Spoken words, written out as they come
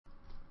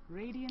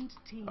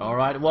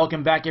Alright,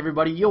 welcome back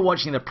everybody. You're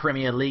watching the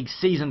Premier League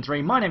Season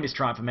 3. My name is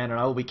Triumph Man and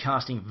I will be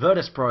casting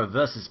Virtus Pro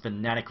versus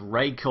Fnatic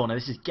Raidcore. Now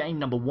this is game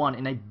number 1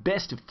 in a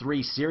best of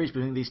 3 series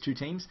between these two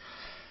teams.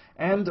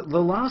 And the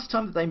last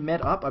time that they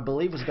met up, I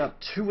believe, was about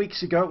 2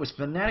 weeks ago. It was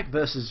Fnatic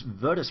versus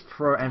Virtus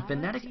Pro, and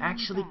Fnatic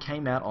actually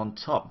came out on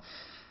top.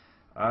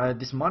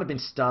 This might have been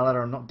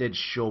Starlighter. I'm not dead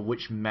sure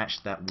which match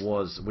that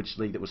was, which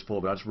league that was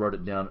for, but I just wrote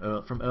it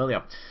down from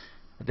earlier.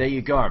 There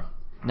you go.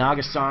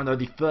 Naga Siren, though,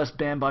 the first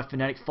ban by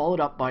Fnatic,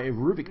 followed up by a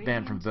Rubik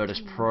ban from Virtus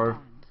Pro.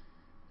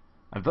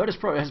 And Virtus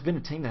Pro has been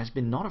a team that has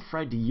been not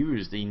afraid to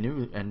use the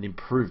new and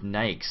improved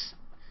Nakes.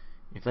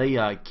 If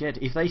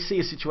they see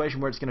a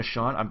situation where it's going to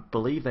shine, I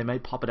believe they may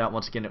pop it out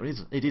once again.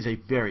 It is a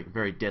very,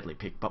 very deadly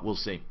pick, but we'll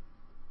see.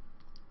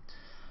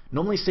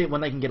 Normally see it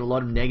when they can get a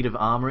lot of negative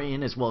armor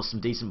in, as well as some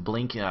decent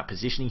blink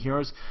positioning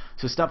heroes.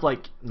 So stuff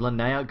like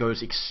Linnea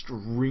goes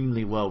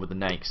extremely well with the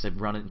Nakes. They've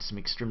run it in some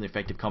extremely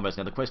effective combos.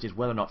 Now the question is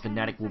whether or not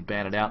Fnatic will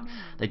ban it out.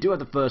 They do have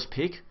the first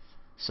pick,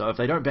 so if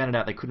they don't ban it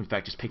out, they could in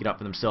fact just pick it up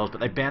for themselves.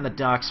 But they ban the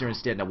Darkseer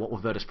instead. Now what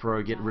will Virtus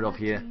Pro get rid of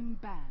here?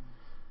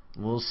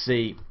 We'll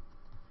see.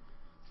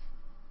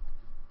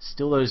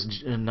 Still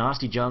those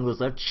nasty junglers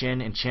left.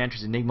 Chen,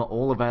 Enchantress, Enigma,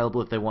 all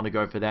available if they want to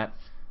go for that.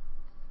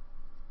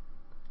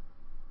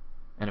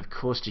 And of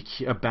course,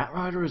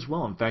 Batrider as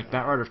well. In fact,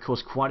 Batrider, of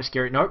course, quite a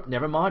scary... Nope,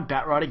 never mind.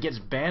 Batrider gets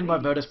banned by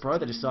Virtus Pro.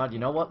 They decide, you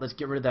know what, let's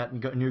get rid of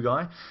that new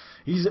guy.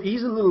 He's a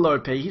little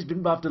OP. He's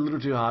been buffed a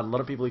little too hard. A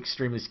lot of people are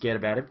extremely scared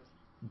about him.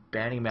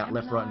 Banning him out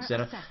left, right, and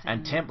center.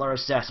 And Templar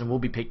Assassin will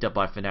be picked up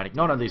by Fnatic.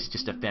 Not only is it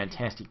just a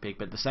fantastic pick,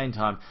 but at the same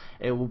time,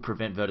 it will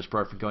prevent Virtus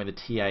Pro from going the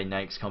TA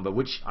Nakes combo,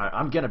 which,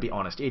 I'm going to be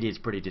honest, it is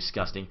pretty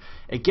disgusting.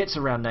 It gets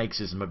around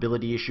Nakes'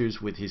 mobility issues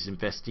with his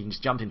infesting. He's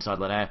jumped inside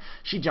Linnea,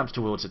 she jumps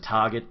towards a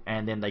target,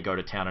 and then they go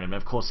to town on him. And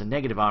of course, the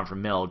negative arm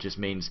from Mel just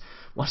means,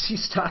 once you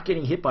start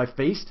getting hit by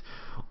Feast,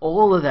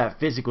 all of that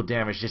physical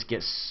damage just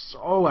gets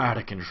so out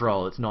of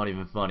control, it's not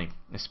even funny.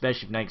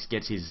 Especially if Nakes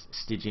gets his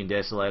Stygian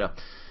Desolator.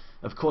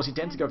 Of course, he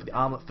tends to go for the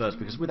armlet first,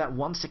 because with that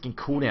 1 second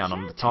cooldown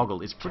on the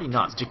toggle, it's pretty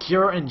nuts.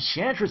 Jakira and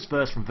Enchantress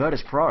first from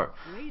Virtus Pro.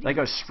 They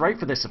go straight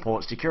for their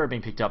supports. Jakira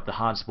being picked up, the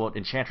hard support.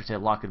 Enchantress are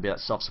likely to be that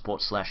soft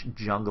support slash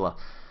jungler.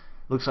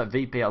 Looks like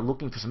VP are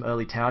looking for some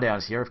early tower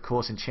downs here. Of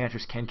course,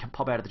 Enchantress can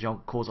pop out of the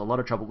jungle, cause a lot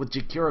of trouble, with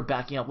Jakira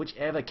backing up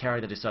whichever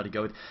carry they decide to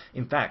go with.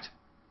 In fact,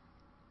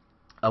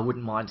 I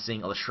wouldn't mind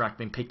seeing Leshrac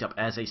being picked up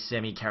as a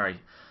semi-carry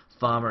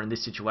farmer in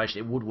this situation.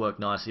 It would work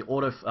nicely.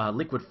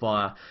 Liquid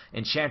Fire,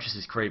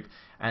 Enchantress's Creep,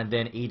 and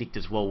then Edict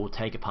as well will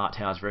take apart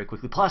towers very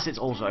quickly. Plus, it's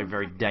also a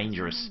very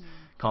dangerous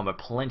combo.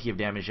 Plenty of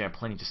damage and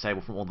plenty to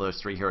sable from all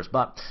those 3 heroes.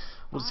 But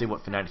we'll see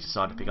what Fnatic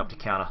decide to pick up to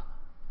counter.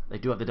 They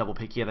do have the double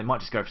pick here. They might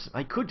just go for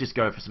they could just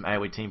go for some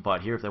AoE teamfight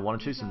here if they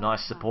wanted to. Some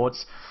nice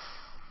supports.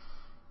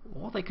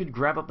 Or they could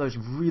grab up those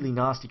really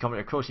nasty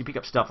combos. Of course, you pick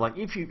up stuff like,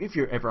 if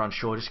you're ever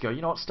unsure, just go,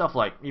 you know what, stuff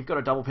like, you've got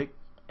a double pick,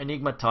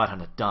 Enigma,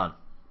 Tidehunter, done.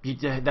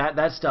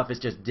 That stuff is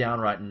just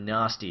downright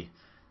nasty.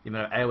 The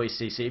amount of AoE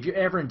CC. If you're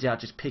ever in doubt,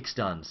 just pick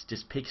stuns.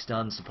 Just pick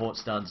stuns, support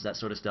stuns, that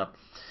sort of stuff.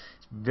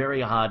 It's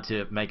very hard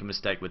to make a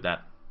mistake with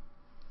that.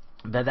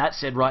 But that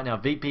said, right now,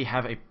 VP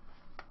have a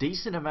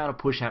decent amount of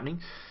push happening.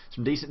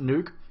 Some decent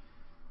nuke.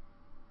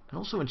 And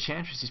also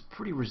Enchantress is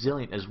pretty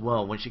resilient as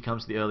well when she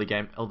comes to the early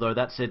game. Although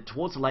that said,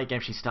 towards the late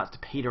game she starts to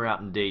peter out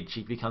indeed.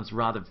 She becomes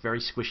rather very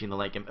squishy in the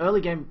late game.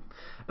 Early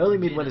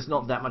mid when there's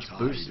not that much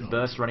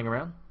burst running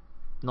around.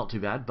 Not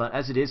too bad, but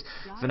as it is,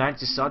 Fnatic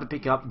decide to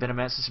pick up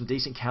Venomancer, some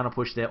decent counter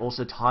push there.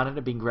 Also,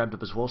 Tidehunter being grabbed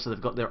up as well, so they've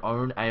got their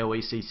own AoE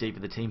CC for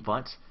the team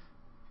fights.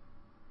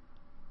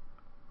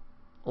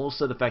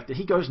 Also, the fact that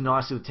he goes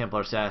nicely with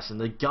Templar Assassin.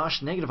 The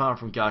Gush, negative arm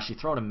from Gush, you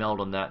throw in a meld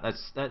on that.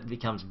 That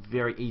becomes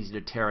very easy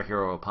to tear a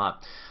hero apart.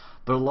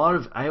 But a lot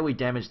of AoE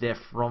damage there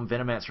from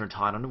Venomancer and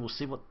Tidehunter. We'll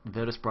see what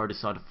Virtus Pro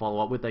decide to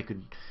follow up with. They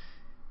could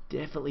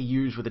definitely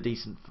use with a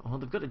decent... Well,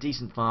 they've got a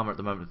decent farmer at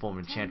the moment in the form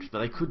of Enchantress, but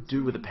they could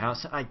do with a power...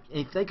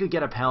 If they could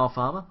get a power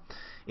farmer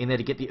in there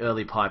to get the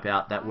early pipe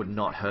out, that would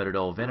not hurt at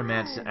all.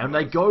 Venomancer, and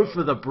they go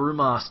for the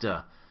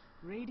Brewmaster.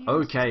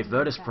 Okay,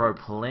 Virtus Pro,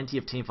 plenty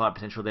of teamfight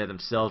potential there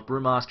themselves.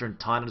 Brewmaster and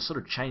Tidehunter sort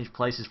of changed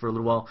places for a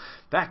little while,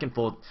 back and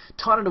forth.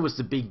 Tidehunter was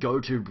the big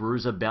go-to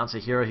bruiser, bouncer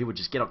hero. He would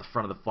just get up the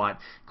front of the fight,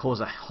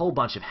 cause a whole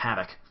bunch of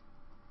havoc,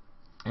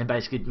 and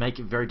basically make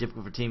it very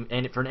difficult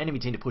for an enemy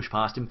team to push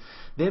past him.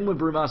 Then when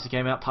Brewmaster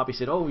came out, Puppy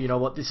said, oh, you know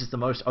what, this is the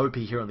most OP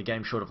hero in the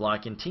game, short of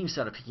Lycan. Teams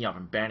started picking up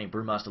and banning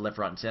Brewmaster left,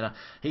 right, and center.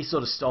 He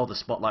sort of stole the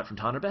spotlight from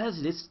Tidehunter, but as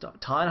it is,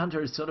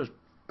 Tidehunter has sort of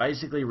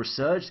basically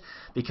resurged,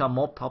 become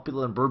more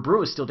popular than Brew.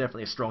 Brew is still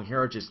definitely a strong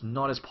hero, just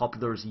not as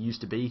popular as he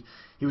used to be.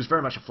 He was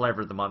very much a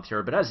flavour of the month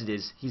hero, but as it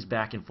is, he's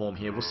back in form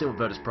here. We'll see what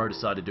Virtus Pro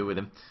decide to do with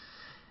him.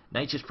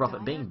 Nature's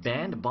Prophet being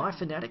banned by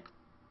Fnatic.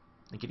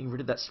 And getting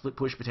rid of that split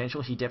push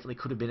potential. He definitely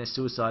could have been a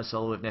suicide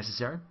solo if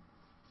necessary.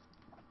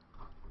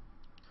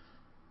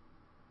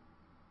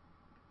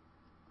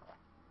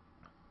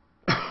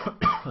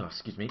 Oh,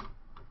 excuse me.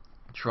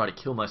 Try to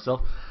kill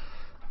myself.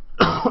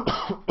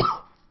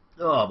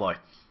 Oh boy.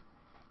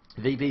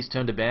 VP's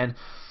turn to ban.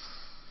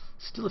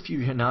 Still a few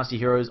nasty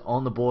heroes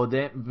on the board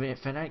there.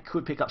 Fnatic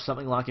could pick up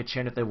something like a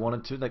Chen if they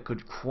wanted to. They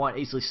could quite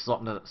easily slot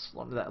into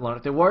that line.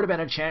 If they're worried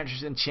about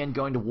Enchantress and Chen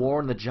going to war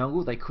in the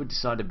jungle, they could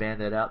decide to ban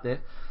that out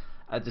there.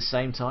 At the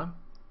same time,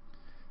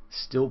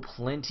 still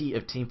plenty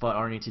of teamfight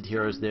oriented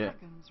heroes there.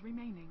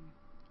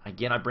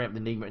 Again, I bring up the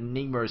Enigma.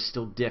 Enigma is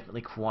still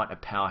definitely quite a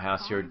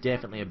powerhouse hero.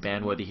 Definitely a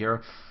ban-worthy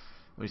hero.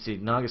 We see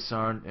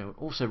Nagasaran, and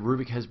also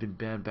Rubik has been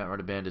banned,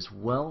 Batrider banned as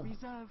well.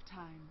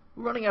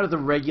 We're running out of the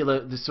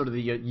regular,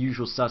 the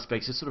usual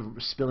suspects. It's sort of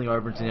spilling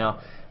over into now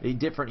the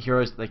different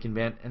heroes that they can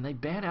ban, and they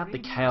ban out the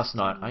Chaos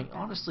Knight. I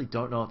honestly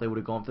don't know if they would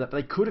have gone for that, but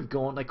they could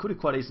have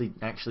quite easily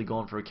actually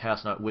gone for a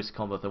Chaos Knight Wisp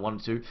combo if they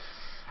wanted to.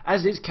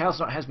 As is, Chaos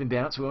Knight has been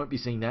banned, so we won't be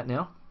seeing that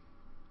now.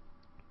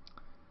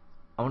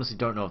 I honestly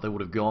don't know if they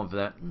would have gone for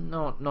that.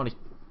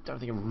 Don't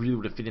think it really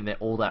would have fit in there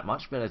all that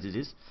much, but as it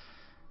is.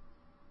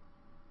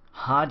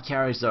 Hard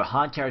carries though.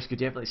 Hard carries could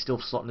definitely still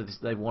slot into this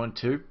if they wanted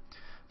to.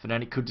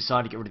 Fnatic could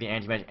decide to get rid of the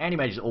anti-mage.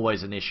 Anti-mage is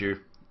always an issue.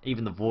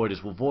 Even the Void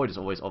as well. Void is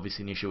always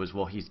obviously an issue as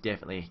well. He's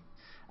definitely,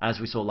 as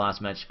we saw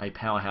last match, a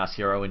powerhouse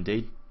hero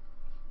indeed.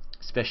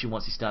 Especially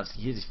once he starts to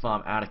get his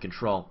farm out of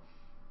control.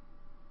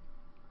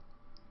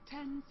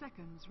 10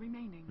 seconds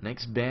remaining.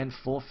 Next ban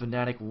for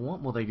Fnatic.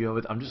 What will they go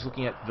with? I'm just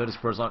looking at Virtus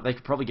Pro's line. They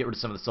could probably get rid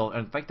of some of the soul.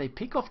 In fact, they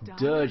pick off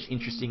Dirge,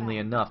 interestingly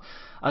enough.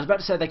 I was about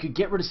to say they could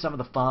get rid of some of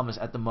the farmers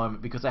at the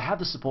moment because they have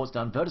the supports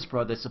done. Virtus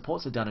Pro, their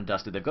supports are done and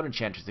dusted. They've got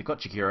Enchantress, they've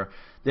got Chikira.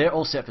 They're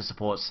all set for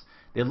supports.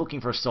 They're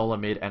looking for a solo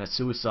mid and a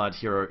suicide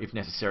hero if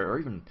necessary, or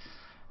even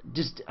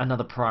just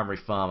another primary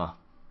farmer.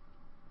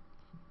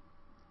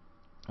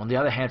 On the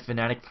other hand,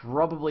 Fnatic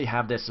probably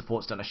have their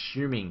supports done,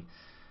 assuming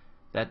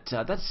that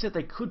said,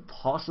 they could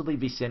possibly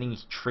be sending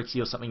Trixie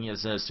or something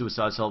as a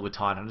suicide soul with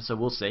Tidehunter, so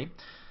we'll see.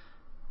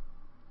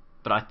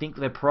 But I think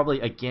they're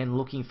probably, again,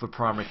 looking for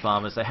primary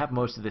farmers. They have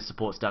most of their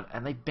supports done,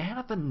 and they ban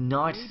up the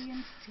Night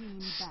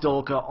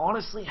Stalker.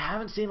 Honestly,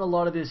 haven't seen a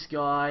lot of this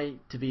guy,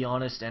 to be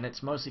honest, and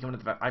it's mostly coming to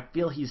the fact I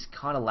feel he's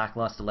kind of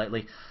lackluster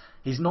lately.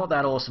 He's not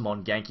that awesome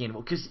on ganking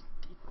anymore, because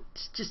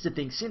it's just the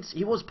thing, since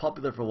he was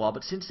popular for a while,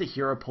 but since the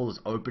hero pool has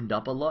opened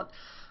up a lot,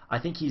 I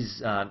think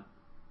he's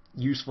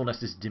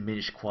usefulness has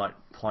diminished quite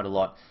a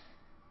lot.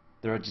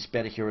 There are just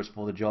better heroes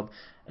for the job.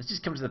 It's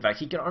just come to the fact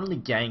he can only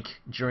gank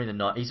during the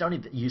night. He's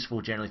only useful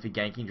generally for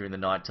ganking during the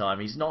night time.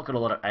 He's not got a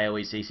lot of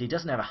AoE CC. He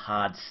doesn't have a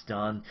hard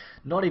stun.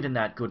 Not even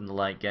that good in the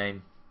late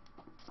game.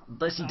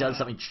 Unless he does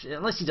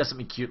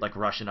something cute like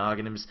Russian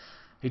Arganims,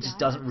 he just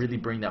doesn't really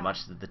bring that much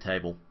to the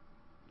table.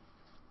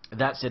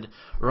 That said,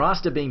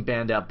 Rasta being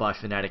banned out by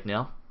Fnatic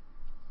now.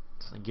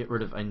 So they get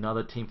rid of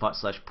another teamfight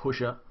 /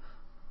 pusher.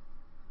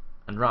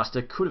 And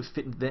Rasta could have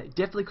fit in there,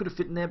 definitely could have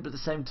fit in there, but at the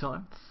same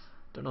time,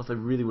 don't know if they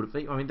really would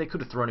have. I mean, they could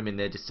have thrown him in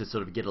there just to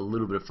sort of get a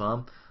little bit of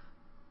farm.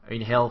 I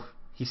mean, hell,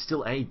 he's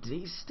still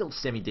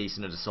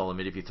semi-decent at a solo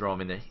mid if you throw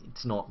him in there.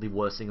 It's not the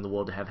worst thing in the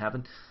world to have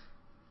happen.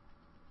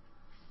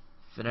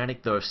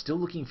 Fnatic, though, still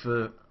looking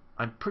for.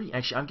 I'm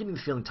getting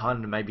the feeling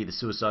Titan may be the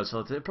suicide,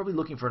 so they're probably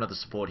looking for another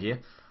support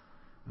here.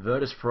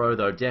 Virtus Pro,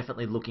 though,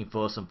 definitely looking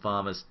for some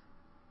farmers.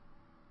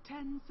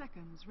 10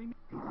 seconds remaining.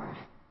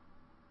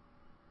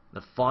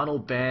 The final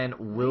ban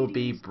will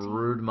be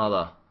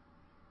Broodmother.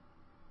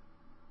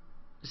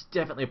 It's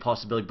definitely a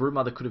possibility.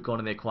 Broodmother could have gone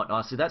in there quite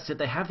nicely. That said,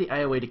 they have the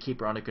AoE to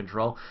keep her under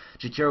control.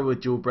 Chikira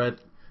with Dual Breath,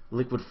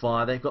 Liquid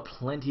Fire. They've got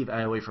plenty of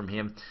AoE from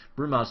him.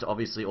 Broodmaster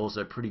obviously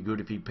also pretty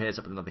good if he pairs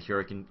up with another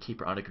hero, can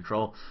keep her under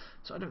control.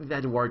 So I don't think they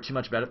had to worry too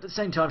much about it. But at the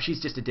same time,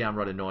 she's just a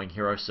downright annoying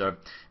hero, so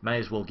may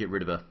as well get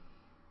rid of her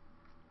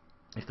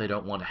if they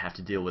don't want to have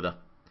to deal with her.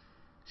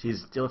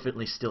 She's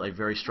definitely still a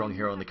very strong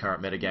hero in the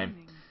current metagame.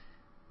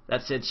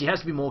 That said, she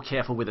has to be more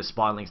careful with her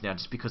Spylings now,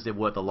 just because they're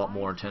worth a lot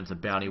more in terms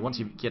of bounty. Once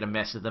you get a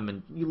mess of them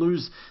and you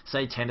lose,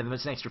 say, 10 of them,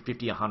 it's an extra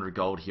 50, 100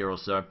 gold here or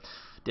so.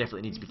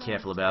 Definitely need to be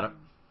careful about it.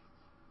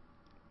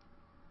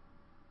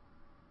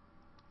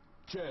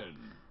 Chen.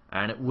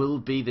 And it will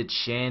be the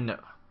Chen.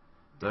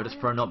 Virtus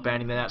Pro not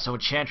banning that out. So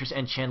Enchantress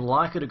and Chen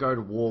likely to go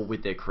to war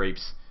with their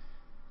creeps.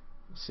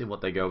 We'll see what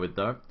they go with,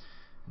 though.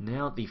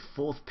 Now the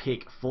 4th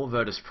pick for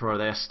Virtus Pro.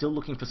 They are still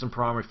looking for some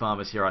primary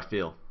farmers here, I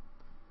feel.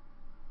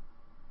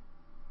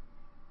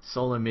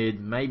 Solo mid,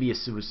 maybe a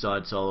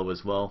suicide solo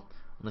as well,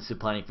 unless they're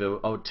planning for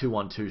a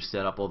 2-1-2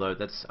 setup, although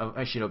that's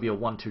actually it'll be a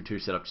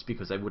 1-2-2 setup just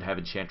because they would have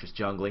Enchantress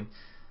jungling.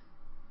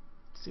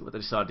 Let's see what they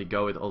decide to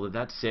go with. Although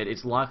that said,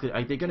 it's likely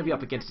they're going to be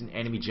up against an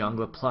enemy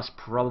jungler plus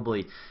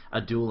probably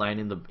a dual lane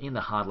in the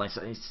hard lane,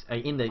 so it's,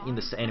 in the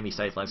enemy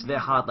safe lane. So their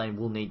hard lane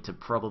will need to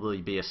probably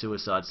be a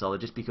suicide solo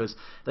just because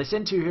they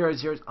send 2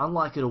 heroes here. It's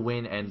unlikely to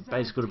win, and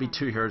basically it'll be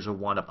 2 heroes who will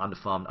wind up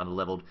underfarmed,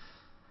 underleveled.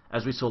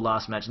 As we saw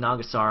last match,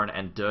 Nagasaran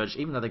and Dirge,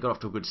 even though they got off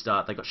to a good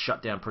start, they got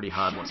shut down pretty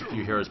hard once a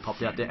few heroes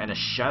popped out there, and a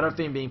Shadow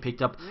Fiend being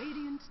picked up.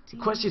 The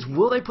question is,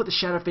 will they put the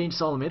Shadow Fiend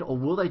solo mid, or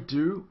will they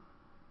do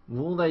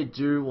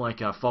like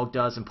Fog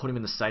does and put him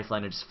in the safe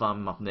lane and just farm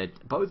him up in there?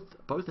 Both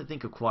I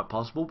think are quite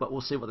possible, but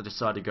we'll see what they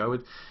decide to go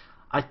with.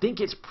 I think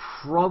it's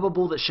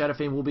probable that Shadow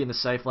Fiend will be in the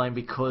safe lane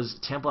because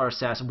Templar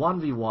Assassin,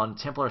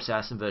 1v1, Templar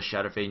Assassin versus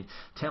Shadow Fiend.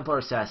 Templar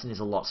Assassin is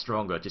a lot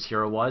stronger, just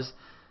hero-wise.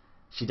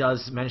 She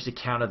does manage to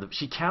counter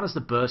she counters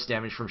the burst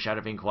damage from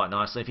Shadow Fiend quite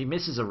nicely. If he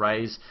misses a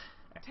raise,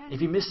 if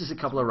he misses a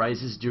couple of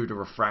raises due to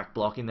Refract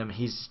blocking them,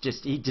 he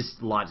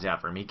just lights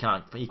out for him. He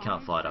can't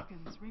fight her.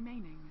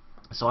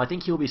 So I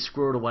think he'll be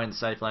squirreled away in the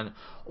safe lane,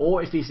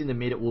 or if he's in the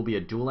mid, it will be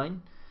a dual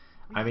lane.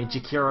 I mean,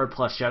 Jakiro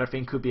plus Shadow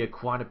Fiend could be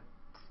quite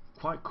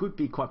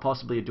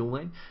possibly a dual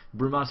lane.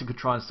 Brewmaster could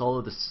try and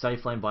solo the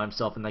safe lane by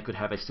himself, and they could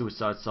have a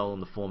suicide solo in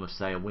the form of,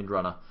 say, a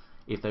Windrunner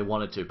if they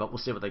wanted to. But we'll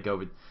see what they go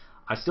with.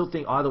 I still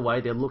think either way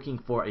they're looking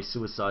for a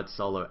suicide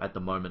solo at the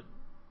moment.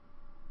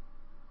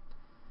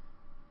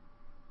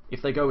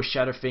 If they go with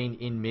Shadow Fiend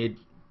in mid,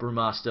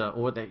 Brewmaster,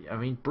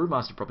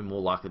 Brewmaster probably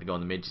more likely to go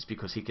in the mid just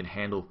because he can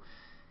handle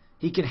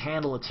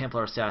a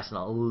Templar Assassin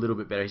a little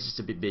bit better. He's just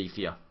a bit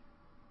beefier.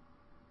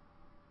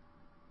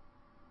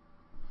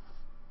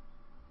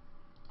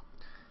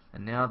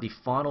 And now the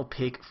final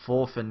pick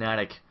for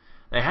Fnatic.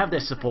 They have their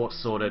support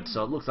sorted,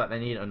 so it looks like they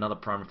need another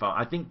primary farm.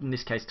 I think in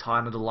this case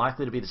Titan are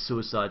likely to be the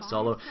suicide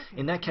solo.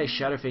 In that case,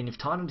 Shadow Fiend, if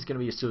Titan is going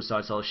to be a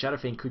suicide solo, Shadow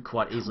Fiend could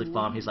quite easily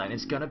farm his lane.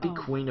 It's going to be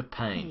Queen of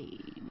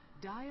Pain.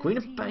 Queen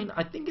of Pain,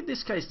 I think in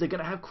this case they're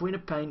going to have Queen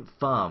of Pain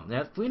farm.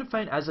 Now, Queen of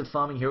Pain as a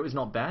farming hero is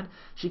not bad.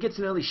 She gets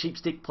an early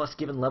sheepstick plus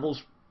given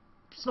levels.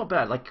 It's not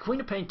bad. Like, Queen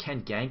of Pain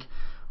can gank,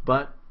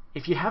 but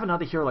if you have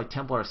another hero like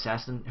Templar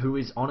Assassin, who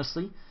is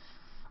honestly,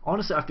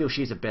 I feel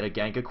she's a better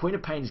ganker. Queen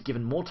of Pain is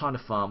given more time to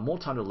farm, more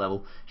time to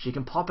level. She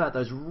can pop out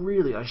those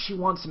really, she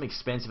wants some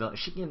expensive,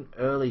 she can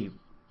early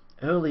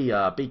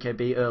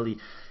BKB, early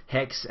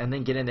Hex, and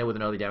then get in there with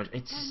an early damage.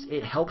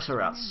 It helps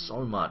her out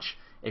so much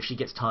if she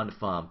gets time to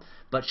farm.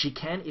 But she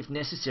can, if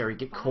necessary,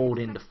 get called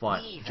in to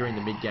fight during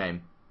the mid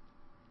game.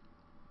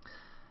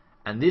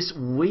 And this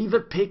Weaver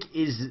pick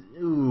is,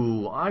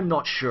 I'm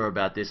not sure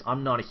about this.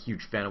 I'm not a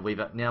huge fan of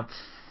Weaver. Now,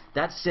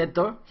 that said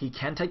though, he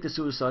can take the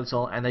Suicide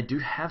Soul, and they do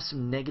have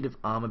some negative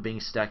armor being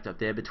stacked up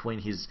there between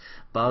his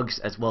bugs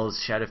as well as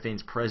Shadow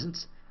Fiend's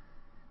presence.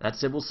 That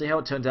said, we'll see how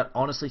it turns out.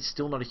 Honestly,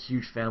 still not a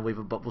huge fan of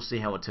Weaver, but we'll see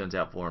how it turns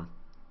out for him.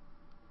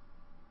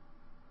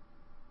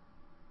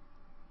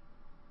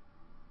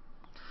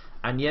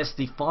 And yes,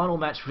 the final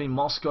match between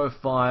Moscow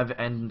 5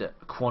 and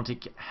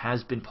Quantic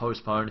has been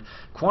postponed.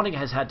 Quantic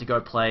has had to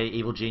go play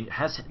Evil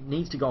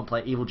needs to go and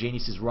play Evil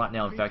Geniuses right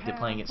now. In fact, they're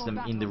playing against them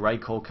in the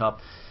Raid Call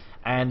Cup.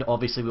 And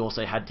obviously we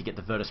also had to get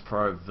the Virtus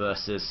Pro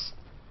versus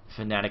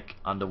Fnatic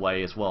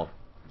underway as well.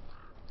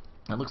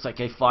 It looks like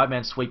a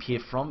 5-man sweep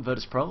here from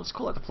Virtus Pro. Let's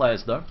call out the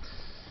players though.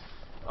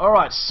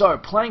 Alright, so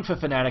playing for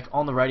Fnatic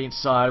on the Radiant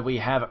side, we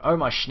have Oh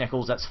My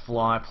Schneckles, that's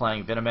Fly,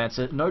 playing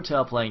Venomancer, No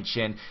Tail playing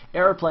Chen,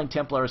 Era playing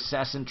Templar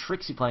Assassin,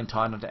 Trixie playing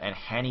Tidehunter, and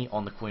Hanny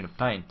on the Queen of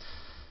Pain.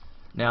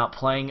 Now,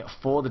 playing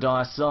for the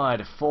Dire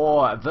side,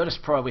 for Virtus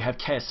Pro, we have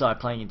KSI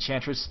playing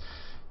Enchantress,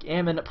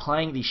 Airman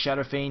playing the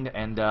Shadow Fiend,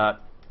 and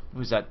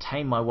who's that?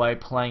 Tame My Way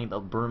playing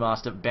the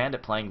Brewmaster,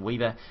 Bandit playing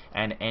Weaver,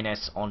 and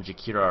NS on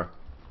Jakiro.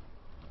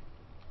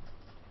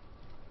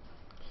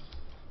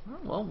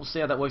 Well, we'll see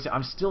how that works out.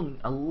 I'm still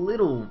a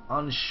little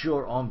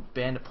unsure on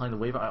Bandit playing the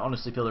Weaver. I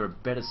honestly feel there are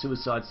better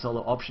suicide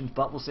solo options,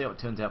 but we'll see how it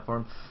turns out for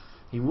him.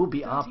 He will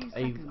be up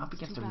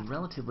against a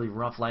relatively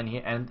rough lane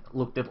here, and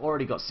look, they've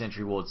already got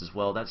sentry wards as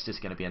well. That's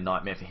just going to be a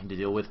nightmare for him to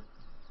deal with.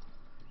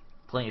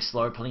 Plenty of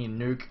slow, plenty of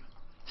nuke.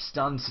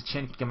 Stuns,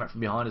 Chen can come out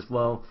from behind as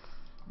well.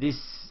 This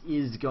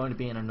is going to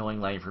be an annoying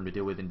lane for him to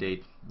deal with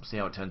indeed. We'll see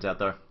how it turns out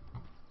though.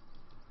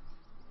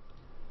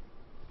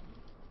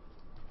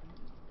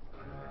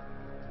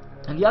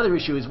 And the other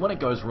issue is when it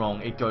goes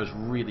wrong, it goes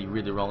really,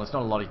 really wrong. There's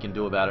not a lot he can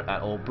do about it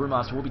at all.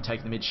 Brewmaster will be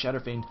taking the mid,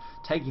 Shadow Fiend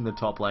taking the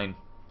top lane.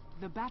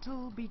 The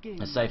battle begins.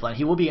 A safe lane.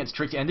 He will be against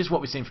Trixie, and this is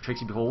what we've seen for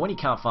Trixie before. When he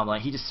can't farm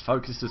lane, he just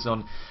focuses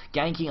on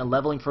ganking and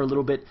leveling for a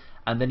little bit,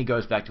 and then he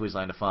goes back to his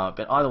lane to farm it.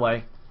 But either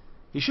way,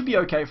 he should be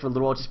okay for a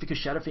little while, just because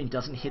Shadow Fiend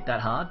doesn't hit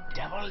that hard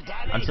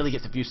until he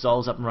gets a few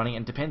souls up and running,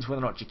 and it depends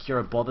whether or not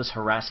Jakiro bothers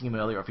harassing him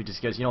earlier, or if he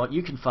just goes, you know what,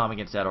 you can farm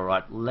against that,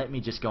 alright, let me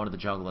just go into the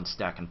jungle and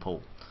stack and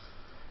pull.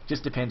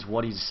 Just depends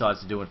what he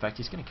decides to do. In fact,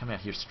 he's going to come out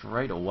here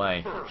straight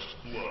away.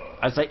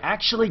 As they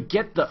actually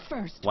get the...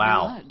 First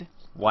wow. blood.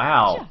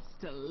 Wow.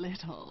 Just a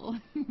little.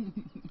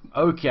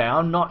 Okay,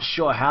 I'm not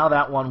sure how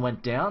that one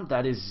went down.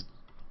 That is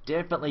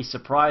definitely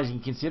surprising,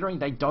 considering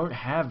they don't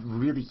have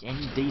really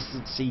any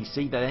decent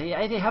CC.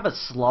 They have a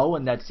slow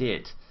and that's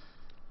it.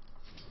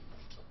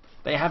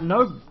 They have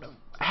no...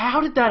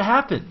 How did that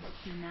happen?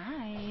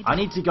 Denied. I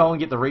need to go and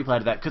get the replay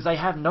to that, because they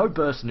have no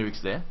burst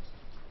nukes there.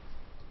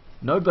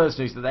 No burst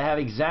nukes, but they have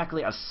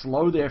exactly a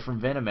slow there from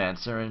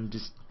Venomancer, and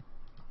just...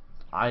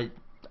 I'm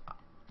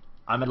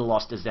at a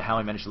loss as to how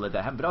he managed to let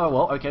that happen. But oh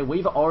well, okay,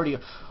 Weaver already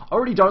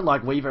don't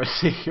like Weaver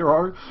as a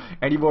hero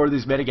anymore in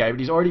this metagame, but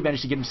he's already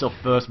managed to get himself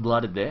first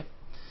blooded there.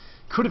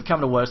 Could have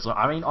come to worse.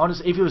 I mean,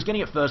 honestly, if he was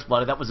getting it first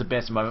blooded, that was the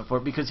best moment for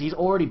it, because he's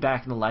already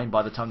back in the lane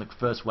by the time the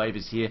first wave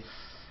is here.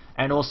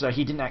 And also,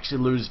 he didn't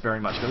actually lose very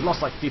much. He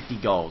lost like 50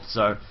 gold,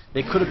 so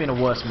there could have been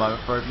a worse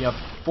moment for it. You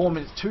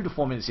know, 2 to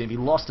 4 minutes in, if he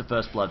lost the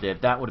first blood there,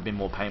 that would have been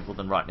more painful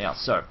than right now.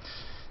 So,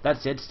 that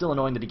said, still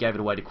annoying that he gave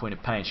it away to Queen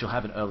of Pain. She'll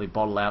have an early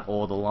bottle out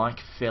or the like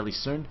fairly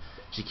soon.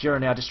 Jakiro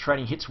now just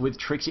trading hits with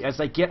Trixie as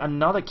they get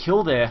another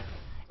kill there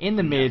in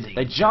the mid.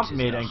 They jump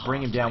mid and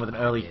bring him down with an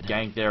early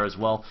gank there as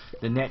well.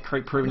 The net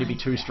creep proving to be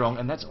too strong,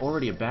 and that's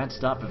already a bad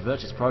start for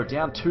Virtus Pro.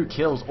 Down 2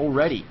 kills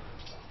already.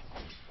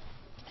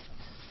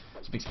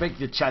 So I'm expecting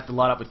to chat the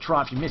light up with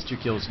Triumph. You missed 2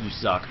 kills, you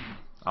suck.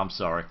 I'm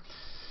sorry.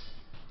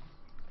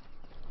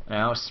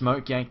 Now a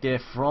smoke gank there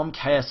from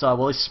KSI.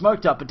 Well, he's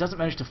smoked up, but doesn't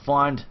manage to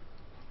find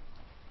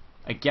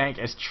a gank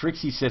as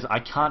Trixie says, I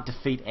can't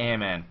defeat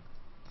Airman.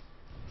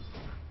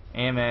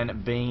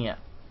 Airman being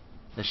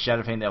the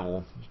Shadow Fiend there.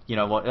 Well, you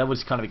know what, that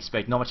was kind of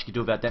expected. Not much you could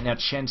do about that. Now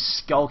Chen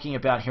skulking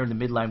about here in the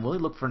mid lane. Will he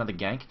look for another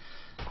gank?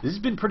 This has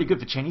been pretty good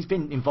for Chen. He's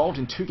been involved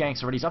in 2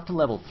 ganks already. He's up to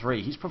level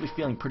 3. He's probably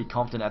feeling pretty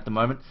confident at the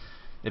moment.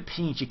 They're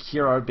pinging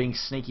Jakiro, being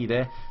sneaky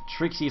there.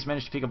 Trixie has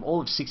managed to pick up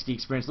all of 60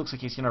 experience. Looks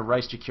like he's going to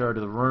race Jakiro to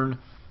the rune.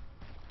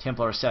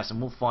 Templar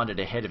Assassin will find it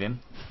ahead of him.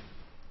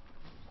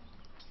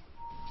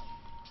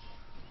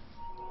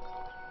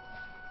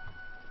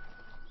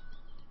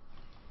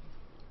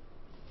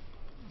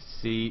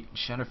 See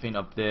Shadow Fiend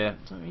up there.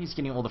 He's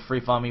getting all the free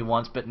farm he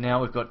wants, but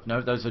now we've got...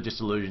 No, those are just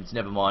illusions.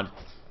 Never mind.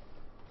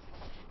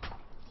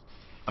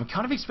 I'm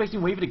kind of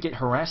expecting Weaver to get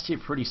harassed here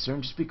pretty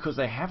soon, just because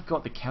they have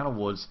got the counter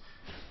wards.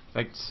 In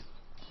fact,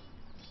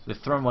 they've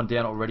thrown one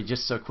down already,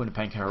 just so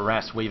Quintapain can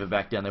harass Weaver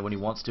back down there when he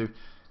wants to.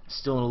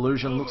 Still an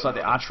illusion. Looks like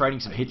they are trading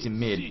some hits in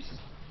mid.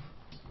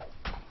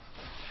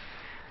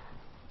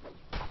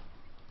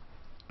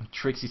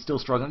 Trixie's still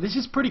struggling. This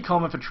is pretty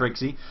common for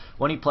Trixie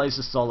when he plays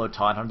the solo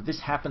Tidehunter. This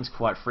happens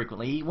quite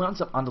frequently. He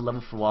winds up under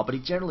level for a while, but he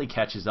generally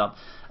catches up.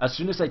 As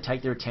soon as they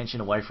take their attention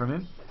away from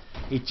him,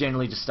 he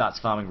generally just starts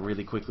farming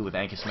really quickly with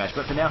Anchor Smash.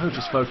 But for now, he'll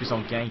just focus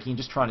on ganking,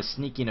 just trying to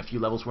sneak in a few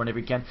levels whenever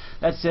he can.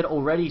 That said,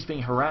 already he's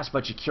being harassed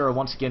by Jakiro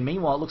once again.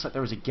 Meanwhile, it looks like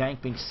there is a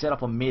gank being set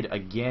up on mid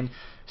again.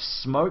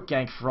 Smoke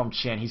gank from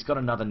Chen. He's got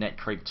another net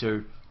creep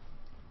too.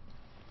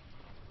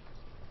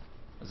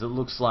 As it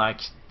looks like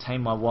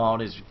Tame My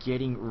Wild is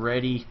getting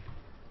ready.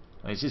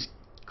 He's just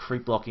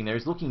creep blocking there.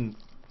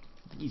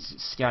 He's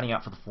scouting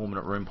out for the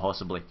 4-minute room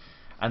possibly.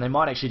 And they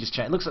might actually just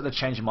change. It looks like they've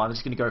changed their mind. They're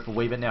just going to go for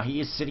Weaver. Now he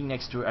is sitting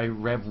next to a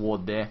Rev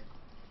Ward there.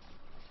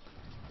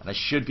 And they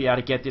should be able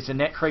to get this. A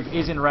net creep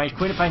is in range.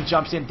 Quintapain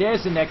jumps in.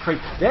 There's the net creep.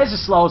 There's the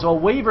slow as well.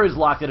 Weaver is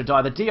likely to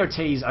die. The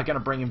DOTs are going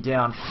to bring him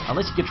down.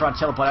 Unless he can try and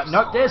teleport out.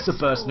 Nope, there's the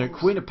burst nuke.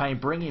 Quintapain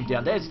bringing him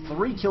down. There's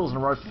 3 kills in a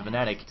row for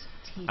Fnatic.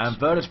 And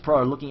Virtus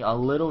Pro looking a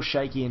little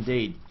shaky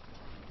indeed.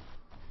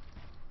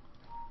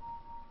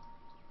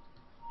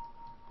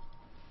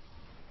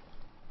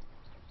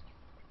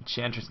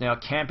 Enchantress now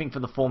camping for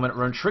the 4-minute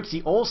rune.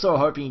 Trixie also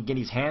hoping he can get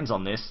his hands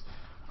on this.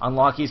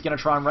 Unlikely. He's going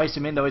to try and race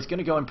him in though. He's going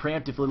to go in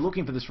preemptively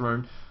looking for this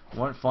rune.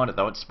 Won't find it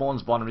though. It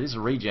spawns bottom. It is a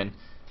regen.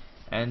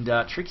 And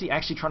Trixie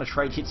actually trying to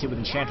trade hits here with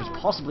Enchantress.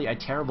 Possibly a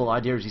terrible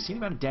idea. As you see the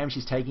amount of damage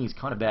he's taking is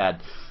kind of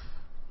bad.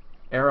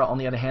 Era on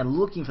the other hand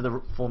looking for the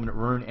 4-minute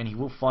rune, and he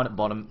will find it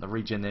bottom. The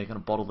regen there. Going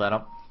to bottle that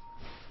up.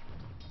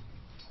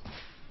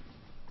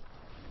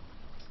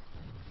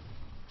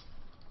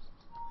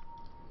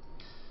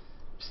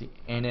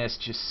 NS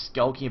just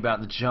skulking about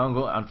the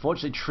jungle.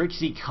 Unfortunately,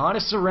 Trixie kind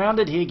of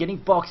surrounded here, getting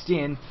boxed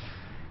in.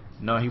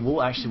 No, he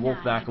will actually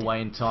walk back away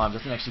in time.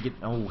 Doesn't actually get...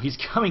 Oh, he's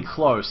coming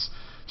close.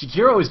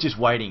 Jakiro is just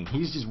waiting.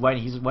 He's just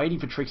waiting. He's waiting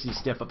for Trixie to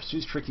step up. As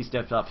soon as Trixie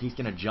steps up, he's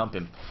going to jump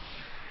him.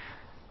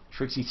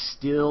 Trixie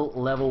still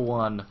level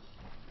 1.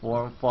 4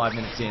 or 5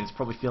 minutes in. He's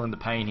probably feeling the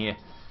pain here.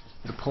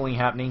 A bit of pulling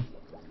happening.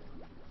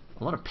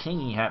 A lot of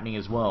pinging happening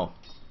as well.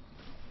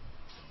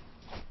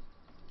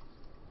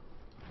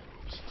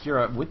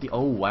 Jakiro with the...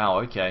 Oh, wow,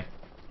 okay.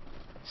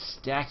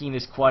 Stacking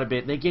this quite a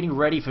bit. They're getting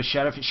ready for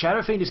Shadow Fiend.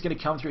 Shadow Fiend is going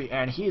to come through,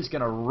 and he is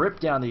going to rip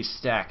down these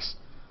stacks.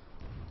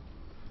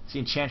 See,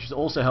 Enchantress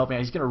also helping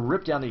out. He's going to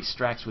rip down these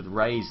stacks with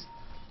Raze.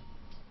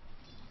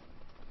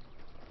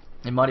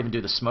 They might even do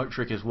the smoke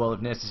trick as well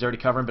if necessary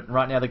to cover him, but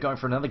right now they're going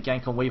for another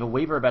gank on Weaver.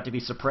 Weaver about to be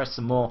suppressed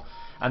some more,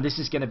 and this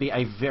is going to be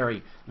a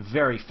very,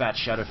 very fat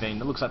Shadow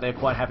Fiend. It looks like they're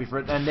quite happy for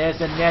it, and there's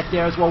the net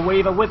there as well.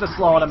 Weaver with a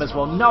slow on him as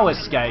well. No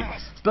escape.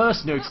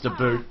 Burst nukes to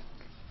boot.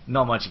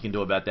 Not much you can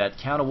do about that.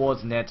 Counter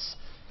wards, nets.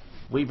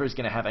 Weaver is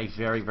going to have a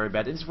very, very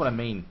bad... This is what I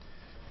mean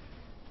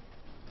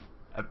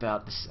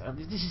about this.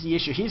 This is the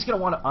issue. He's going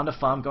to want to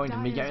underfarm going to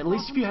mid-game. At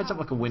least if you had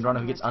something like a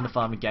Windrunner who gets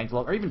underfarmed and ganked a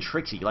lot, or even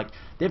Trixie. Like,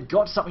 they've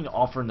got something to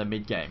offer in the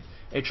mid-game.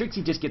 If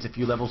Trixie just gets a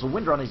few levels, or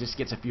Windrunner just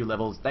gets a few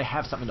levels, they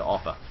have something to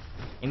offer.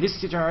 In this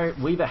scenario,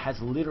 Weaver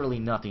has literally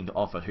nothing to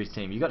offer his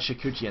team. You've got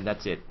Shikuchi and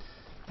that's it.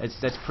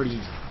 That's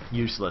pretty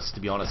useless, to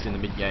be honest, in the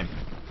mid-game.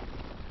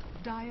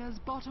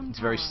 It's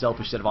a very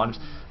selfish set of items.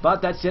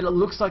 But that said, it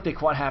looks like they're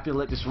quite happy to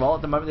let this roll.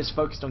 At the moment, they're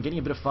focused on getting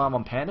a bit of farm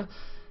on Panda.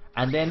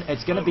 And then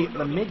it's going to be...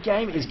 The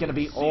mid-game is going to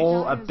be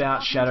all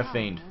about Shadow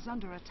Fiend.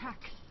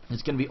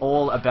 It's going to be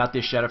all about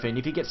this Shadow Fiend.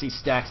 If he gets these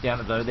stacks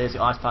down, though, there's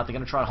the Ice Path. They're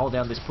going to try and hold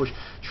down this push.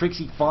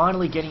 Trixie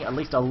finally getting at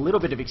least a little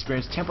bit of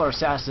experience. Templar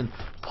Assassin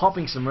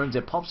popping some runes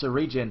there. Pops a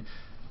regen.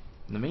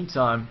 In the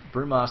meantime,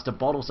 Brewmaster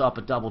bottles up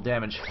a double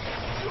damage.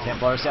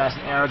 Templar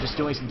Assassin Arrow just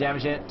doing some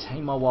damage there.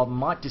 Tame My Wild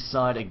might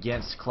decide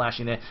against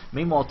clashing there.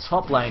 Meanwhile,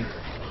 top lane,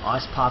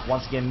 Ice Path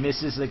once again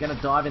misses. They're going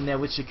to dive in there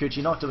with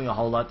Shikuchi, not doing a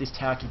whole lot. This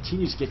tower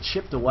continues to get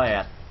chipped away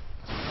at.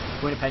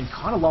 Queen of Pain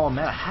kind of low on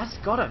mana. Has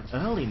got an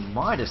early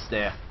Midas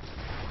there.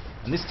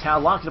 And this tower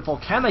likely to fall.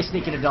 Can they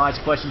sneak into deny?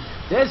 Question.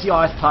 There's the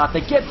Ice Path.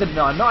 They get the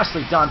deny.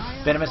 Nicely done.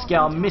 Venomous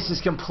Gale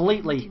misses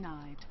completely.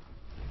 Denied.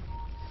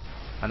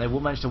 And they will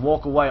manage to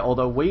walk away,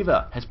 although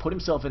Weaver has put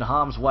himself in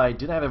harm's way.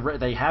 Do they have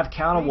they have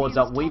counter wards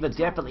up? Weaver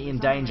definitely in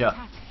danger.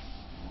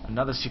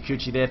 Another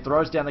Shikuchi there.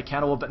 Throws down the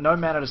counter ward, but no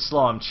mana to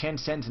slow him. Chen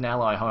sends an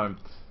ally home.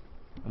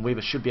 And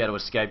Weaver should be able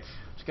to escape.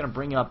 Just going to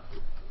bring up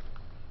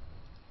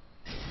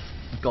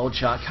Gold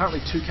Shark. Currently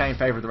 2k in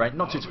favour of the raid.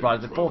 Not too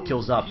surprised. The 4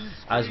 kills up,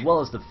 as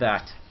well as the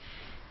fact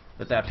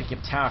that they are picking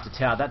up tower after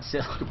tower. That's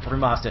it. Look at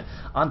Brewmaster.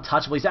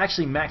 Untouchable. He's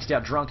actually maxed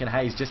out Drunken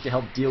Haze just to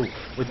help deal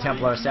with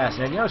Templar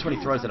Assassin. And you notice when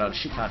he throws that out,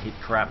 she can't hit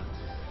crap.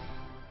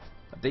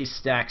 But these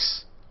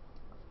stacks...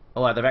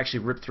 Oh, they've actually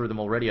ripped through them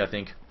already, I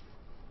think.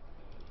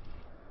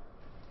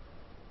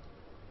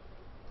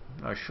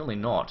 No, surely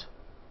not.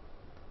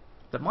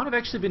 That might have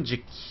actually been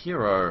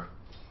Jakiro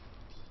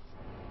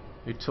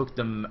who took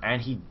them,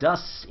 and he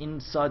dusts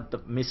inside the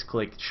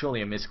misclick.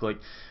 Surely a misclick.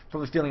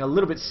 Probably feeling a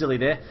little bit silly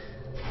there.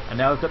 And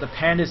now we've got the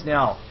Pandas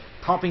now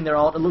popping their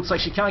ult. It looks like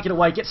she can't get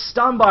away. Gets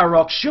stunned by a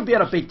rock. Should be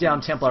able to beat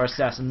down Templar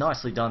Assassin.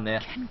 Nicely done there.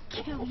 Can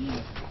kill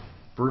you.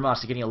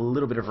 Brewmaster getting a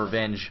little bit of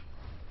revenge.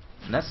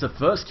 And that's the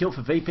first kill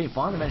for VP.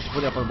 Finally managed to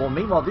put it up on the board.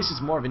 Meanwhile, this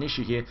is more of an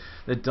issue here.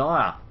 The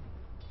Dire.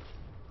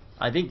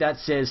 I think that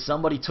says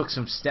somebody took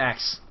some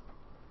stacks.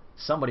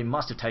 Somebody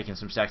must have taken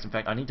some stacks. In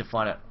fact, I need to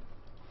find out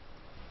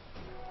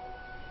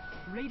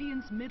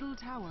Radiant's middle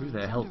tower who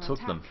the is hell under took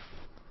attack. them.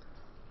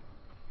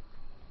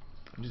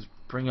 I'll just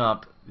bring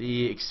up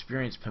the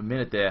experience per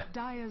minute there.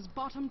 Dire's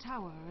bottom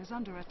tower is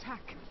under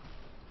attack.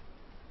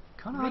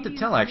 Kind of hard to Radiant's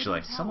tell,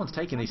 actually. middle tower Someone's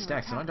taking is these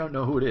under stacks, and I attack. don't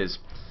know who it is.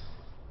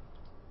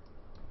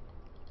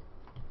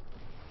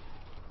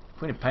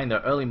 Queen of Pain,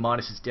 though, early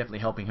Midas is definitely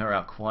helping her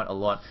out quite a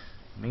lot.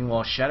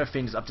 Meanwhile,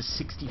 Shadowfiend is up to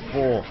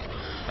 64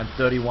 and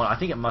 31. I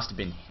think it must have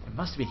been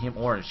him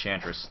or an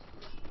Enchantress.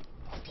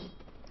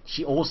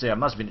 She also, it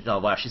must have been, oh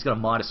wow, she's got a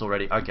Midas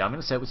already. Okay, I'm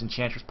going to say it was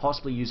Enchantress,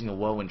 possibly using a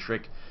Whirlwind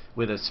trick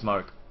with a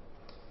smoke.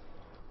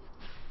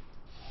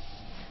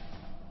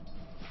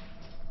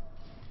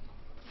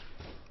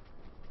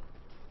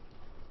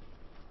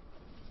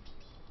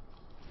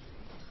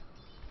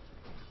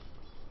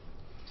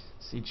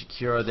 See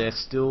Jakiro there,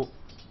 still,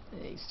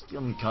 he's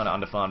feeling kind of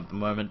underfarmed at the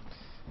moment.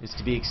 Is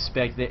to be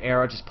expected. The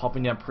arrow just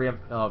popping down,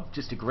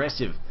 just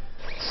aggressive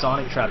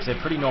Sonic traps. They're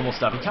pretty normal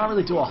stuff. He can't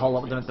really do a whole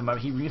lot with them at the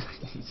moment. He really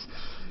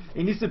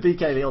needs to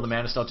BKB or the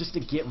Mana Style just to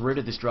get rid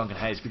of this Drunken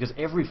Haze, because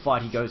every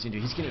fight he goes into,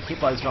 he's getting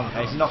hit by this Drunken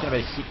Haze. He's not going to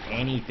be able to hit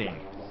anything.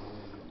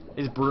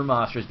 This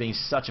Brewmaster is being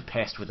such a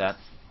pest with that.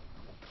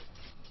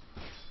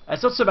 And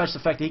it's not so much the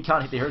fact that he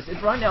can't hit the heroes.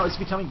 Right now, it's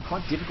becoming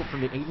quite difficult for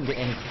him to even get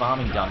any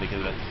farming done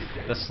because of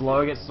it. The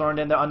slow gets thrown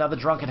down there. Another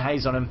Drunken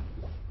Haze on him.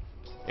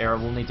 Arrow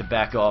will need to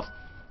back off.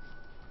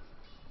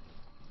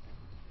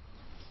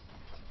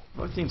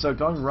 Both teams are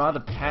going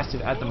rather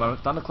passive at the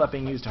moment. Thunderclap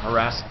being used to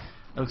harass.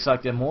 It looks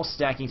like there more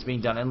stacking's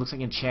being done, and it looks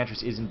like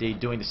Enchantress is indeed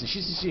doing this. And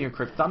she's just using her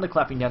crypt,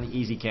 thunderclapping down the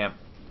easy camp.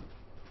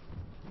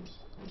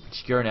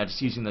 Shikura now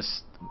just using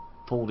this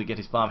pool to get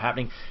his farm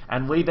happening.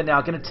 And Weaver now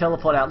going to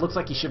teleport out. Looks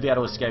like he should be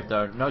able to escape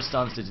though. No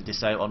stuns to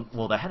disable.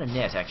 Well, they had a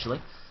net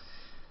actually,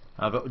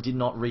 but did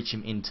not reach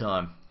him in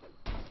time.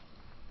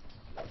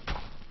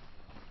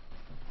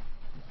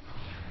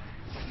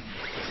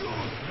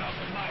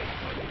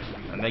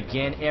 And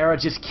again, Era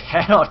just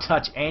cannot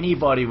touch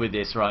anybody with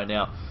this right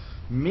now.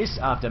 Miss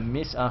after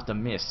miss after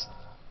miss.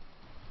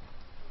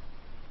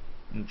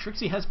 And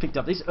Trixie has picked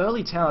up these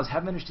early towers.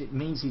 Have managed. It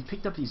means he's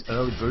picked up these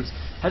early boots.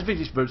 Has picked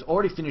these boots.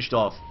 Already finished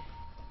off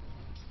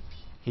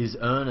his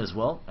urn as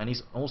well, and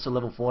he's also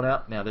level 4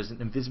 now. Now there's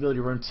an invisibility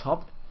rune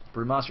top.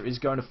 Brewmaster is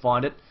going to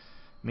find it.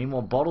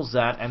 Meanwhile, bottles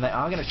that, and they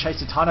are going to chase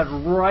the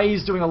Titan.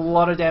 Ray's doing a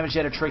lot of damage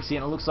there to Trixie,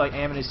 and it looks like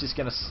Ammon is just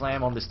going to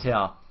slam on this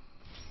tower.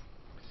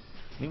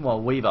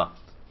 Meanwhile,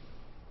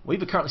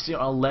 Weaver currently sitting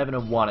on 11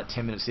 and 1 at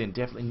 10 minutes in.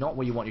 Definitely not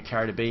where you want your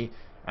carry to be.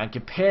 And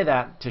compare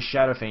that to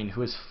Shadowfiend,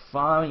 who is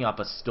farming up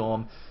a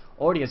storm.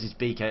 Already has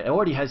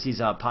his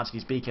parts of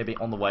his BKB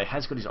on the way.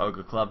 Has got his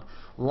Ogre Club.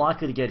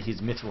 Likely to get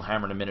his Mithril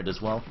Hammer in a minute as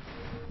well.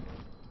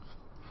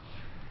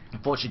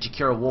 Unfortunately,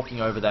 Jakiro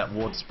walking over that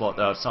ward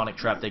spot, Sonic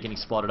Trap. They're getting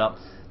spotted up.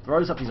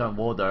 Throws up his own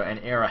ward though, and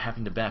Era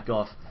having to back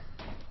off.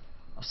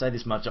 I'll say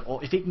this much,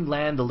 or if he can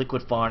land the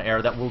Liquid Fire on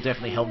Era, that will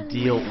definitely help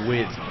deal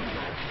with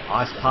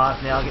Ice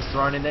Path. Now gets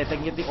thrown in there. If they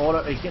can get the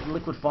auto, get the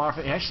Liquid Fire.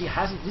 He actually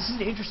hasn't. This is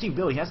an interesting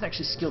build. He hasn't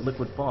actually skilled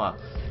Liquid Fire.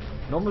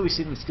 Normally we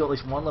see them skill at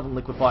least one level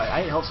Liquid Fire.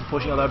 8 helps in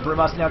pushing, although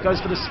Brewmaster now goes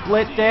for the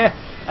split there.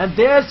 And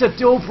there's the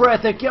dual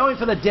breath. They're going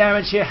for the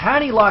damage here.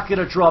 Hanny likely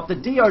to drop. The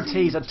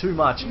DOTs are too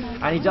much.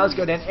 And he does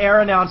go down.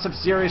 Era now in some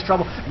serious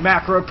trouble.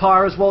 Macro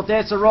Pyre as well.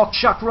 There's the rock.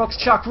 Chuck rocks.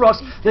 Chuck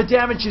rocks. The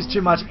damage is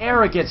too much.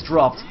 Era gets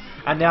dropped.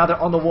 And now they're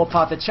on the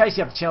warpath. They're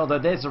chasing up the channel though.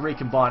 There's the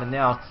recombine. And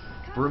now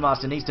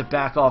Brewmaster needs to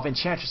back off.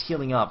 Enchantress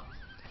healing up.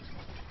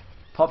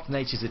 Popped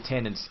Nature's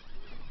Attendants.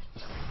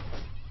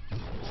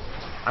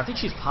 I think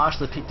she's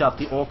partially picked up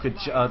the Orchid,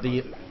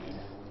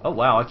 oh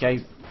wow,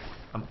 okay.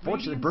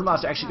 Unfortunately,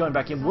 Brewmaster actually going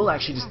back in will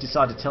actually just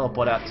decide to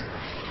teleport out.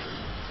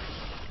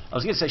 I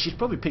was going to say she's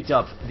probably picked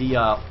up the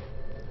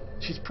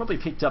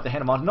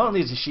Hand of Mind. Not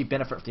only does she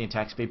benefit from the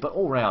attack speed, but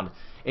all round,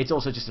 it's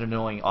also just an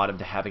annoying item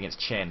to have against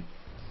Chen.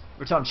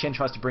 Every time Chen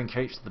tries to bring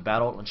creeps to the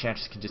battle,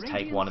 Enchantress can just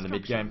take one in the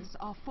mid game.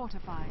 Are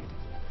fortified.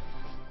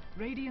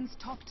 Radiant's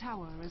top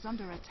tower is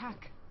under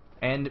attack.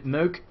 And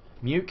Muke,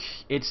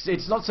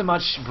 it's not so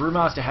much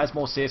Brewmaster has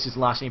more CS's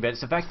last hit, but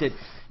it's the fact that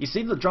you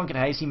see the Drunken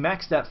Haze, he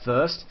maxed that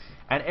first,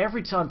 and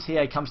every time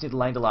TA comes into the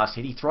lane to last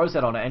hit, he throws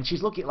that on her, and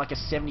she's looking at like a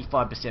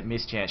 75%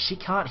 miss chance. She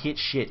can't hit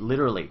shit,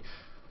 literally.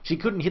 She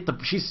couldn't hit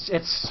she's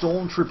at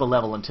Stormtrooper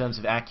level in terms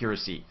of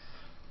accuracy.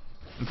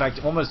 In fact,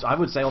 I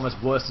would say almost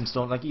worse than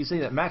Storm. Like, you see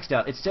that maxed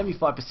out, it's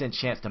 75%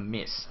 chance to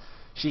miss.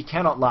 She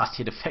cannot last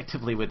hit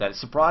effectively with that.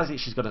 It's surprising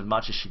she's got as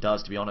much as she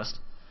does, to be honest,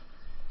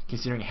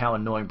 considering how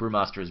annoying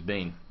Brewmaster has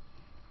been.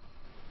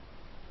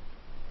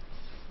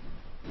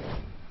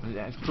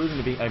 It's proving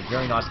to be a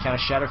very nice counter.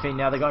 Shadowfiend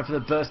now, they're going for the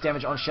burst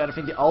damage on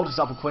Shadowfiend. The ult is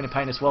up with Queen of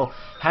Pain as well.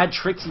 Had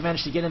Trixie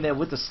managed to get in there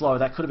with the slow,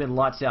 that could have been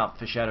lights out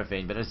for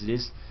Shadowfiend, but as it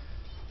is,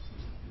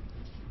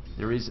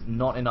 there is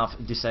not enough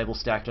disable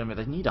stacked on him.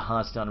 They need a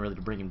hard stun really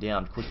to bring him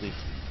down quickly.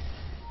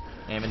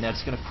 And now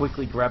just going to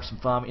quickly grab some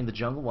farm in the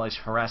jungle while he's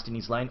harassed in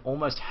his lane.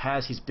 Almost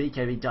has his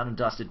BKB done and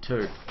dusted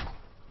too.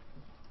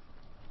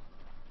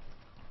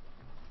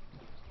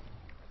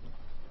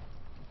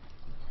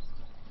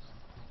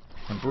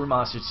 And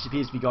Brewmaster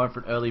appears to be going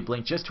for an early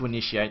blink just to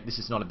initiate. This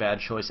is not a bad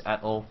choice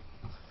at all.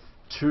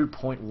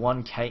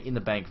 2.1k in the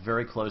bank,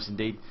 very close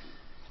indeed.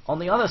 On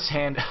the other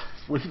hand,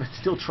 Weaver's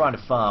still trying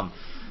to farm.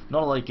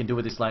 Not a lot he can do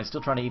with this lane,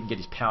 still trying to even get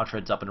his power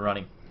treads up and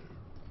running.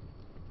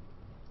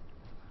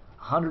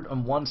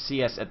 101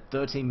 CS at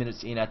 13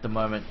 minutes in at the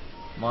moment.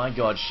 My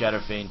god,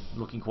 Shadowfiend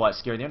looking quite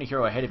scary. The only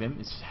hero ahead of him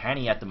is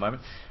Hanny at the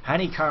moment.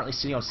 Hanny currently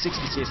sitting on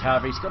 60 CS,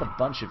 however, he's got a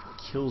bunch of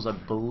kills, I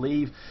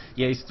believe.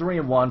 Yeah, he's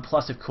 3-1,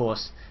 plus of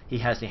course, he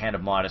has the Hand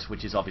of Midas,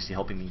 which is obviously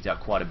helping things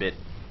out quite a bit.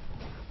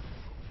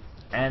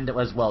 And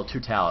as well, 2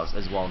 towers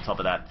as well on top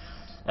of that.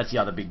 That's the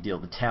other big deal.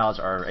 The towers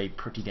are a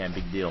pretty damn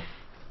big deal.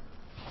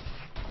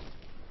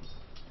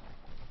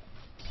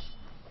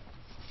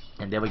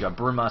 And there we go,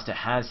 Brewmaster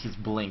has his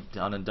blink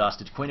done and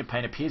dusted. Queen of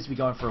Pain appears to be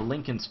going for a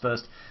Lincoln's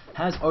first.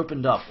 Has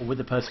opened up with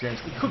the Perseverance.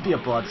 It could be a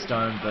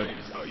Bloodstone, but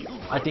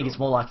I think it's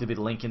more likely to be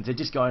the Lincolns. They're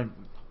just going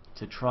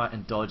to try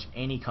and dodge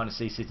any kind of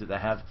CCs that they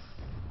have.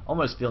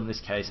 Almost feel in this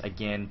case,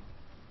 again,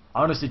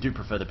 I honestly do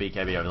prefer the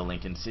BKB over the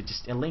Lincolns.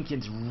 A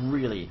Lincoln's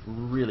really,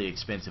 really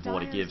expensive for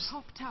what it gives.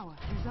 Top tower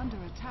is under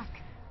attack.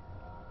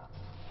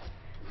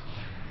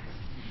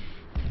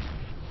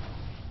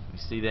 You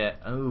see there,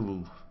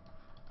 oh.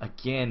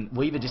 Again,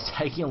 Weaver just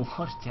taking a lot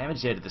of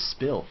damage there to the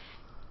spill.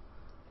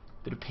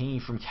 Bit of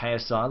pinging from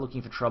KSI,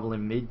 looking for trouble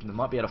in mid. They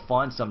might be able to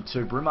find some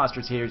too. Brewmaster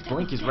is here, his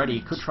blink is ready.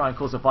 He could try and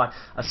cause a fight.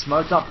 A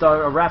smoke up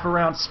though, a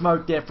wraparound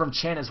smoke there from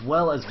Chen as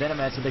well as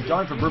Venomancer. They're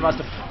going for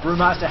Brewmaster.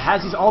 Brewmaster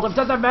has his ult.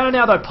 Doesn't matter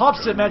now though,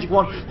 pops the magic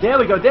wand. There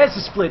we go, there's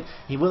the split.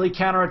 Will he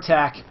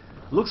counter-attack?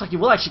 Looks like he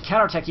will actually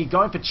counter-attack. He's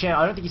going for Chen.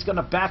 I don't think he's got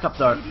enough backup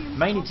though.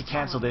 May need to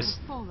cancel this.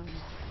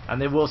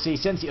 And then we'll see, he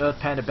sends the Earth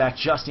Panda back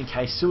just in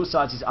case,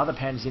 suicides his other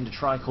pandas in to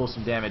try and cause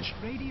some damage.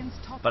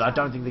 But I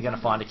don't think they're going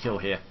to find a kill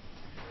here.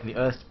 And the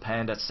Earth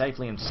Panda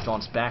safely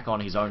ensconced back on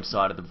his own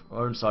side of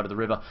the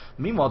river.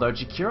 Meanwhile though,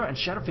 Jakiro and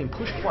Shadowfiend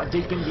push quite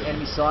deep into the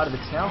enemy side of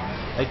the town.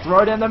 They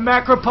throw down the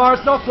Macro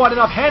Pirates, not quite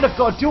enough. Hand of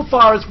God, dual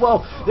fire as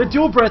well. The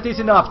dual breath is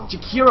enough.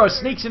 Jakiro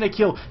sneaks in a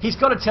kill. He's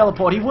got a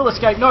teleport, he will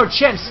escape. No,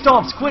 Chen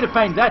stomps, Queen of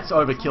Pain, that's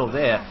overkill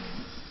there.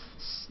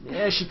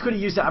 Yeah, she could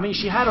have used that. I mean,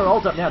 she had her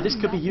ult up now. This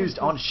could be used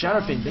on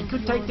Shadowfiend. They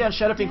could take down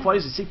Shadowfiend quite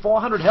easily. See,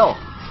 400 health.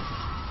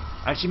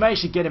 And she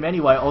managed to get him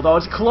anyway, although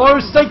it's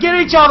close. They get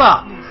each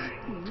other!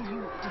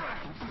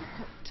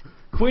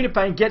 Queen of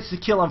Pain gets the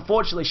kill.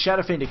 Unfortunately,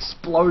 Shadowfiend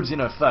explodes in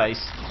her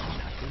face.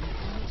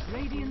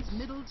 Radiant's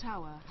middle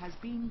tower has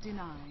been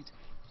denied.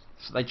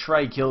 So they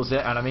trade kills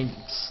there, and I mean,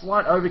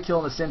 slight overkill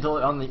on the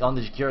Centaur, on the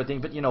Jakiro thing,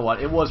 but you know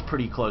what? It was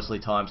pretty closely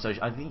timed, so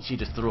I think she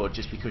just threw it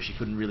just because she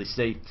couldn't really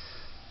see.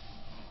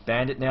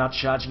 Bandit now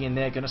charging in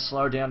there, going to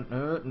slow down.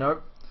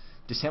 Nope.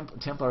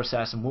 Templar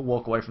Assassin will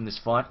walk away from this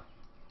fight.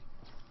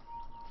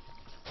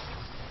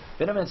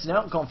 Venomancer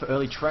now gone for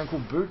early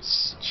Tranquil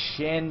Boots.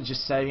 Chen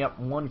just saving up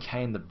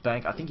 1k in the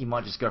bank. I think he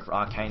might just go for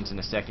Arcanes in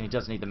a second. He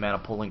does need the mana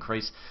pull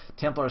increase.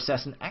 Templar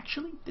Assassin,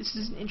 actually, this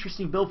is an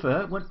interesting build for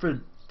her. Went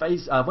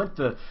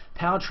for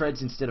Power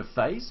Treads instead of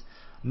Phase.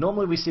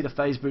 Normally we see the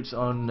Phase Boots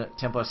on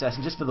Templar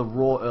Assassin just for the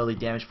raw early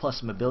damage plus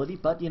some ability,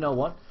 but you know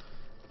what?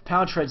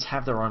 Power Treads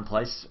have their own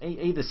place.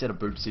 Either set of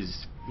boots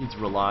is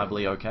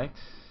reliably okay.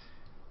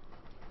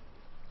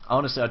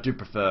 Honestly, I do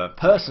prefer,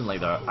 personally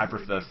though, I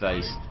prefer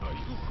Phase.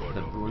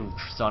 The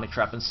Sonic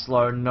Trap and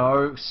slow,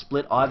 no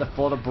split either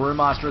for the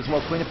Brewmaster as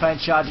well. Queen of Pain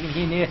charging in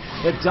here near.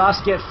 The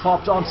dust gets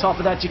popped on top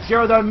of that.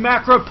 Jakiro though,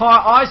 Macro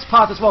Ice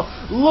Path as well.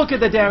 Look at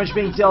the damage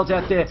being dealt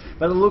out there.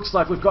 But it looks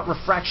like we've got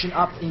Refraction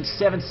up in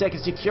 7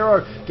 seconds.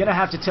 Jakiro gonna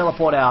have to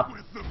teleport out.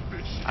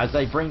 As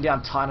they bring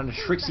down Tidehunter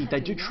Trixie. They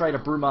do trade a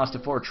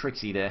Brewmaster for a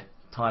Trixie there.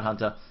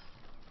 Tidehunter.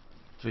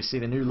 So we see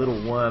the new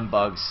little worm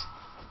bugs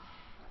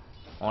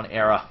on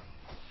error.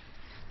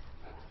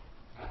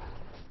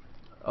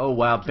 Oh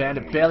wow,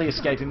 Bandit barely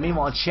escaping.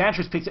 Meanwhile,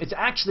 Enchantress picks... It's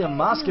actually a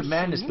Mask of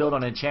Madness build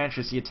on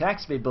Enchantress. The attack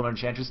speed build on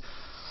Enchantress.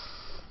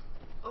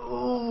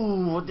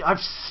 Oh,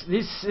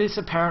 this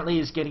apparently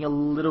is getting a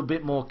little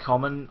bit more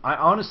common. I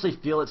honestly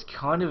feel it's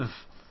kind of...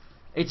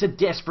 It's a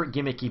desperate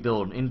gimmicky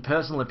build. In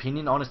personal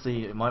opinion,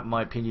 honestly,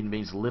 my opinion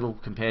means little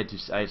compared to,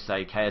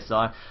 say,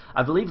 KSI.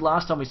 I believe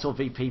last time we saw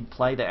VP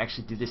play, they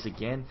actually did this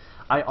again.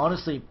 I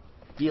honestly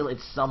feel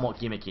it's somewhat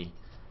gimmicky.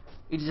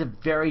 It is a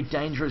very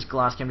dangerous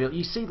glass cannon build.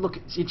 You see, look,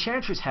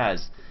 Enchantress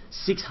has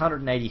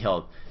 680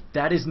 health.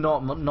 That is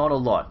not a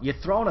lot. You're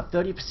throwing a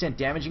 30%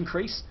 damage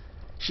increase.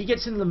 She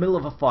gets in the middle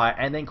of a fight,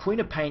 and then Queen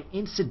of Pain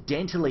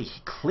incidentally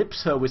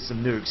clips her with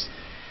some nukes.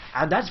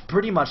 And that's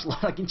pretty much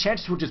like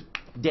Enchantress will just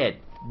dead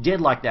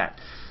like that.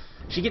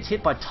 She gets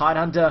hit by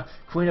Tidehunter,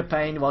 Queen of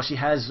Pain, while she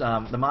has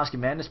the Mask of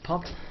Madness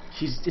popped.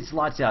 It's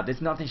lights out.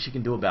 There's nothing she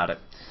can do about it.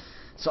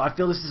 So I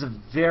feel this is a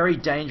very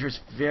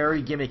dangerous,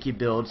 very gimmicky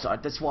build. So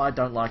that's why I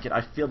don't like it.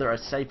 I feel there are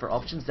safer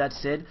options. That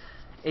said,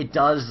 it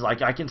does,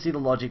 like, I can see the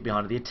logic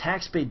behind it. The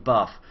attack speed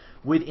buff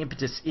with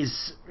impetus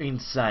is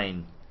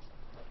insane.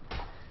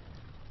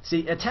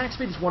 See, attack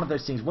speed is one of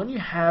those things. When you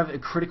have a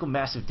critical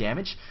massive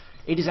damage,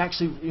 it is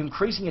actually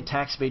increasing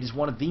attack speed is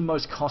one of the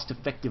most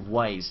cost-effective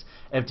ways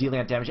of dealing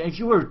out damage. And if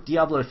you were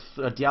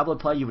a Diablo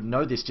player, you would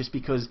know this just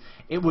because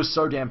it was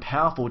so damn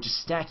powerful.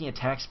 Just stacking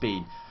attack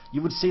speed,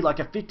 you would see like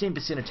a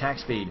 15% attack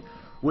speed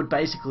would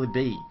basically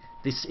be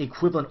this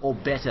equivalent or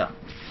better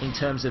in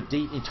terms of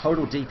in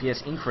total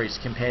DPS increase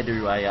compared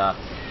to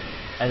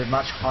a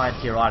much higher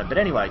tier item. But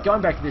anyway,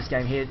 going back to this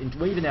game here,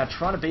 Weaver now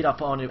trying to beat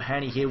up on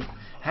Hanny here.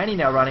 Hanny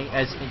now running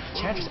as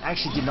Enchantress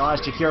actually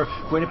denies Jakiro.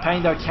 Queen of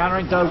Pain though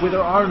countering though with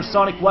her own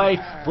Sonic Wave.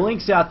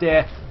 Blinks out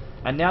there.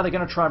 And now they're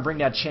going to try and bring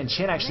down Chen.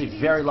 Chen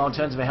actually very low in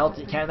terms of health.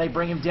 Can they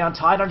bring him down?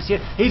 Tidehunter's here.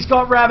 He's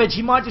got Ravage.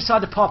 He might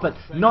decide to pop it.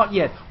 Not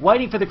yet.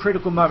 Waiting for the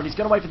critical moment. He's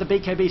going to wait for the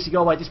BKBs to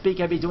go away. This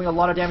BKB doing a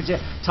lot of damage there.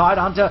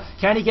 Tidehunter.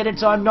 Can he get in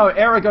time? No.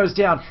 Error goes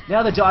down.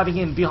 Now they're diving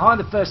in behind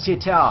the first tier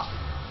tower.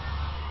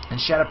 And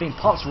Shadowfiend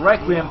pops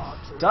Requiem.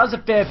 Does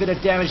a fair bit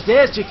of damage.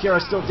 There's Jakiro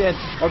still dead.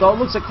 Although it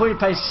looks like Queen of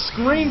Pain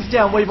screams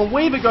down Weaver.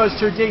 Weaver goes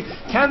too deep.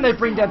 Can they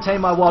bring down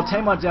Tamar Wild?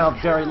 Tamar down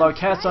very low.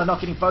 KSI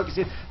not getting focused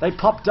in. They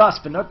pop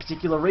Dust for no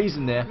particular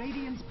reason there.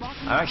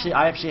 I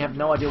actually have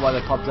no idea why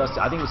they popped Dust.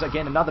 I think it was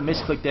again another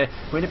misclick there.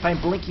 Queen of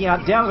Pain blinking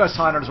out. Down goes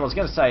Tyner as well. I was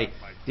going to say,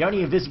 the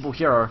only invisible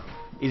hero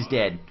is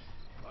dead.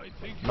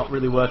 Not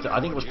really worth it.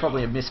 I think it was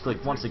probably a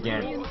misclick once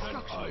again.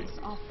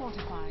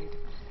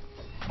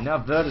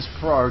 Now Virtus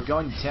Pro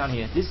going to town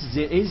here. This is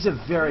it. It is a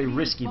very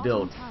risky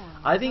build.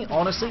 I think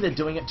honestly they're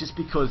doing it just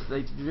because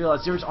they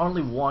realize there is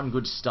only one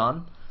good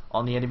stun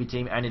on the enemy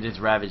team and it is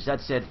Ravage.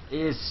 That said, it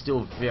is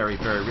still very,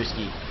 very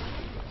risky.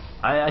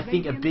 I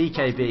think a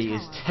BKB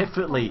is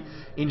definitely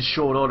in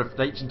short order.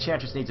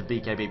 Enchantress needs a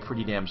BKB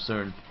pretty damn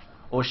soon.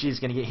 Or she's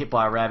going to get hit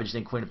by a Ravage,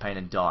 then Queen of Pain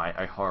and die.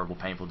 A horrible,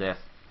 painful death.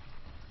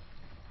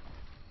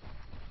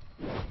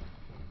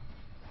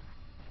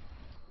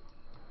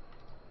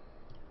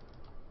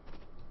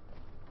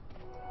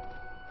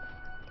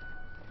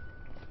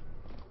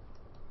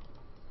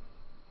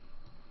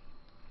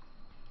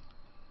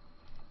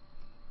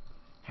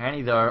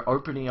 Hanny though,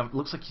 opening up,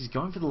 looks like he's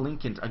going for the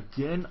Lincolns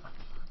again.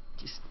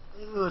 Just,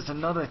 it's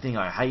another thing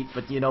I hate,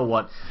 but you know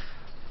what?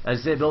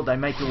 As they're built, they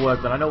make it work,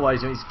 but I know why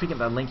he's doing. He's picking up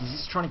that Link. He's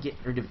just trying to get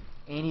rid of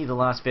any of the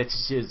last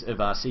vestiges of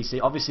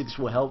CC. Obviously, this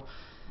will help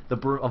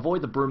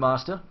avoid the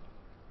Brewmaster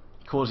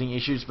causing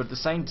issues, but at the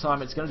same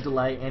time, it's going to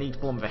delay any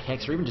form of a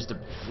Hex or even just a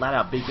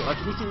flat-out BKB. Like,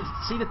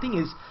 see, the thing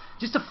is,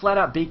 just a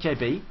flat-out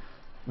BKB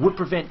would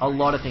prevent a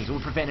lot of things. It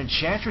would prevent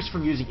Enchantress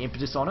from using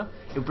Impetus on her.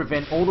 It would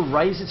prevent all the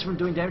Razors from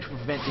doing damage. It would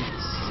prevent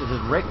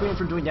the Requiem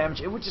from doing damage.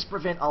 It would just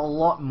prevent a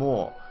lot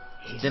more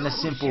than the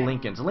simple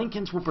Lincolns.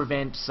 Lincolns will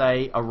prevent,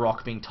 say, a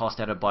rock being tossed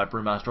at her by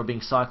Brewmaster or being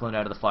cycloned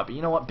out of the fight. But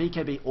you know what?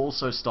 BKB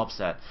also stops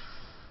that.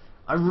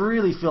 I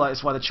really feel like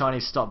that's why the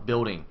Chinese stopped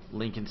building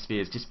Lincoln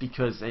Spheres, just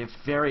because they're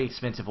very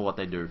expensive for what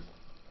they do.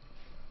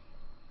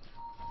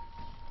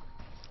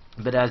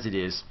 But as it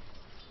is,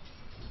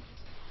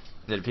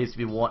 that appears to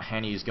be what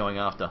Hanny is going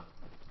after.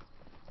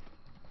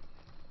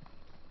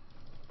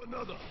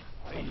 Another.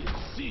 I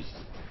insist.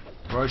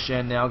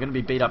 Roshan now going to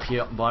be beat up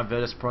here by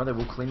Virtus Pro. They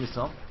will clean this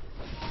up.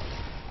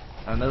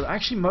 And they're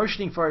actually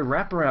motioning for a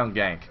wraparound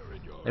gank.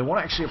 They want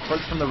to actually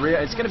approach from the rear.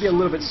 It's going to be a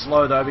little bit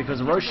slow though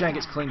because Roshan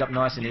gets cleaned up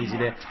nice and easy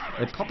there.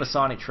 They pop a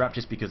Sonic Trap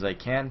just because they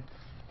can.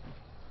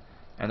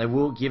 And they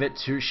will give it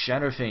to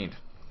Shadowfiend.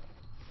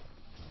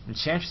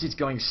 Enchantress is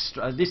going...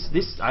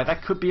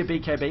 that could be a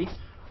BKB.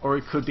 Or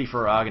it could be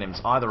for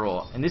Arganims, either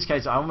or. In this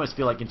case, I almost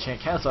feel like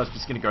KSI is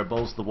just going to go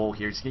balls to the wall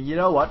here. It's going, you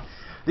know what?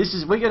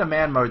 We're going to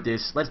man mode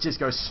this. Let's just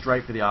go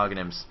straight for the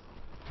Arganims.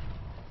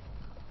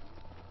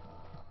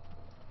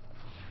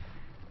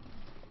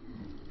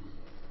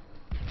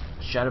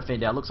 Shadowfiend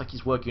now looks like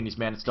he's working on his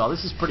mana style.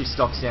 This is pretty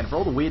stock standard for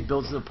all the weird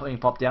builds that are being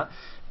popped out.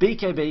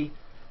 BKB,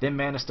 then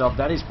mana style.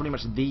 That is pretty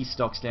much the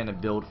stock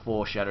standard build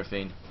for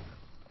Shadowfiend.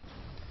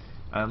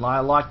 And I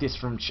like this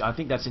from... I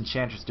think that's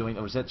Enchantress doing...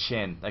 Or was that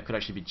Chen? That could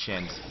actually be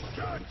Chen's.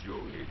 Can't you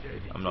hit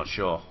anything? I'm not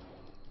sure.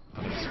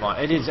 It's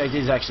fine. It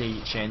is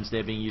actually Chen's.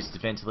 They're being used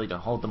defensively to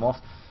hold them off.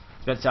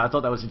 But I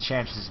thought that was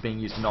Enchantress being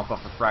used to knock off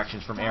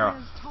refractions from Error.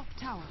 Dire's top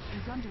tower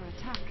is under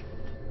attack.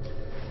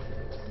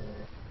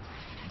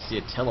 See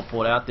a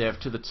teleport out there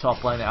to the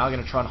top lane. They are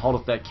going to try and hold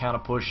off that counter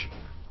push.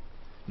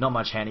 Not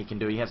much hand he can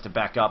do. He has to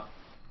back up.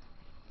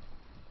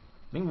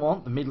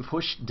 Meanwhile, the middle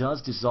push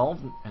does dissolve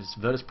as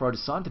Virtus Pro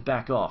decide to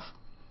back off.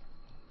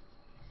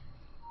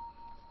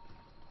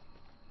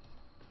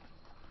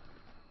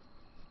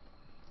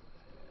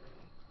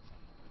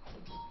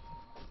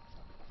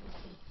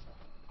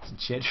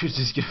 Enchantress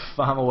is going to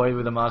farm away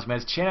with the Mask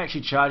Man. Chen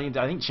actually charging.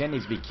 I think Chen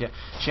needs to be careful.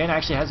 Chen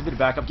actually has a bit of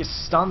backup.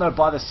 Gets stunned though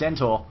by the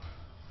Centaur.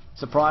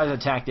 Surprise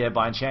attack there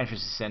by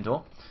Enchantress'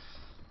 Centaur.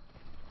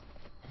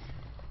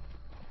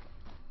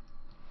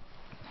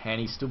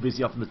 Hanny's still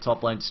busy up in the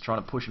top lane, just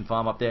trying to push and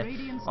farm up there.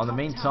 Radiant's On the top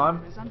meantime,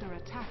 tower is under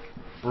attack.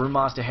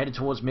 Brewmaster headed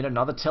towards mid.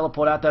 Another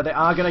teleport out there. They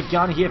are going to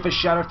gun here for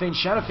Shadow Fiend.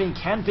 Shadow Fiend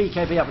can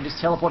BKB up and just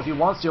teleport if he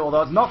wants to,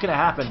 although it's not going to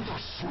happen.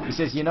 He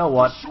says, you know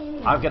what,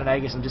 I've got an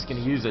Aegis, I'm just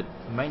going to use it.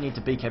 May need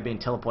to BKB and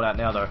teleport out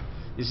now though.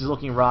 This is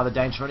looking rather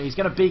dangerous. He's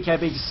going to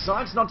BKB,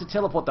 decides not to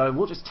teleport though.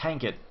 We'll just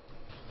tank it.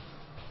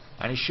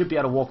 And he should be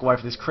able to walk away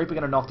from this. Creeper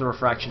going to knock the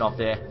refraction off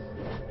there.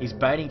 He's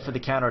baiting for the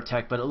counter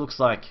attack, but it looks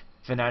like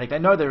Fnatic, they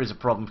know there is a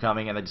problem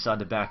coming and they decide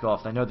to back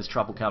off. They know there's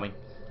trouble coming.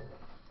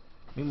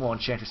 Meanwhile,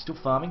 Enchantress still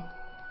farming.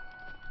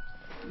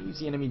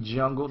 Leaves the enemy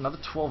jungle. Another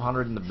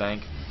 1200 in the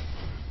bank.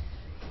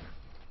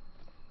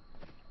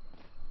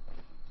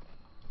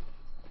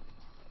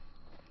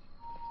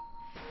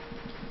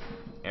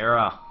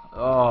 Error.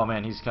 Oh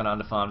man, he's kind of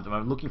underfarmed at the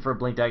moment. Looking for a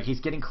blink dagger. He's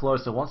getting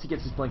closer. Once he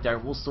gets his blink dagger,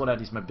 we'll sort out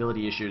his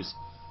mobility issues.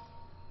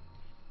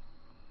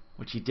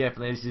 Which he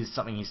definitely, this is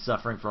something he's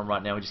suffering from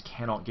right now. He just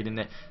cannot get in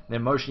there. They're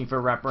motioning for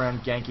a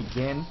wraparound gank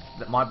again.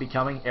 That might be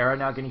coming. Error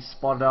now getting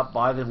spotted up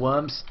by the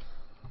worms.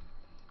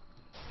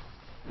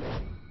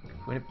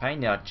 Queen of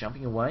Pain now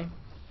jumping away.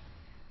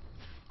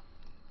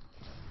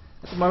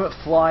 At the moment,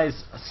 Fly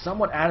is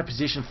somewhat out of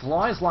position.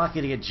 Fly is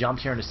likely to get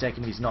jumped here in a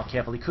second if he's not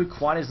careful. He could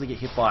quite easily get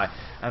hit by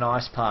an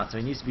ice part, so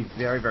he needs to be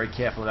very, very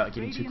careful about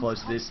getting too close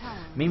to this.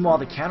 Meanwhile,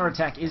 the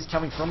counter-attack is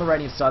coming from the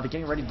Radiant side. They're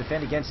getting ready to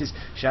defend against this.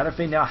 Shadow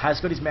Fiend now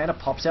has got his mana,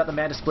 pops out the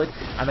mana split,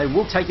 and they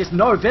will take this.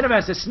 No,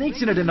 Venomancer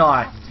sneaks in a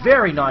deny.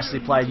 Very nicely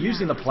played,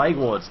 using the Plague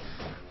Wards.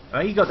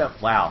 Oh, he got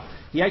that. Wow.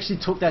 He actually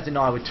took that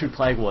deny with 2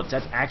 Plague Wards.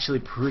 That's actually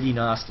pretty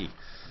nasty.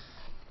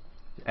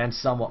 And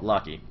somewhat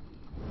lucky.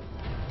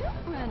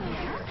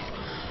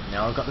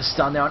 Now I've got the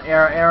stun there on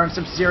Error. Error in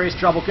some serious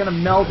trouble. Gonna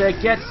meld there.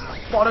 Gets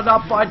spotted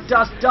up by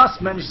Dust.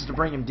 Dust manages to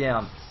bring him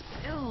down.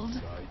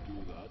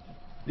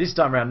 This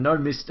time around, no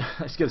miss.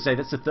 I was gonna say,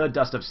 that's the 3rd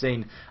Dust I've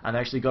seen, and they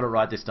actually got it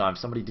right this time.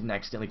 Somebody didn't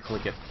accidentally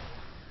click it.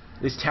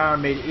 This tower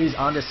mid is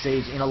under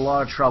siege, in a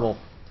lot of trouble.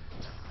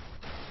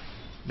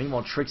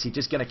 Meanwhile, Trixie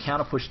just gonna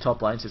counter push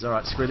top lane. Says,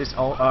 alright, screw this.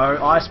 Oh,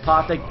 Ice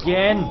Path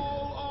again.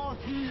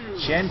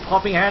 Chen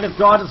popping Hand of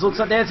Guidance. Looks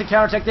like there's a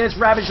counterattack. There's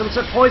Ravage. Looks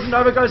like Poison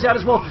Nova goes out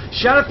as well.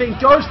 Shadow Fiend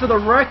goes for the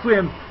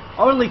Requiem.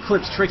 Only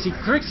clips Trixie.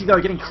 Trixie,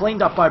 though, getting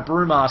cleaned up by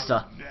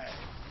Brewmaster.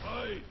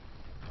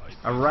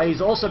 A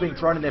Ray's also being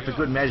thrown in there for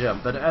good measure.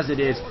 But as it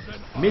is,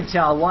 mid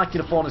tower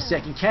likely to fall in a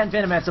second. Can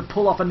Venomancer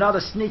pull off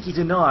another sneaky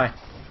deny?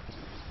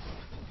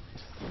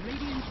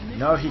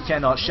 No, he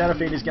cannot. Shadow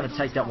Fiend is going to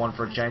take that one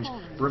for a change.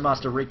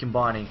 Brewmaster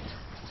recombining.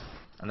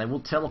 And they will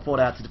teleport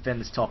out to defend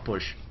this top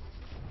push.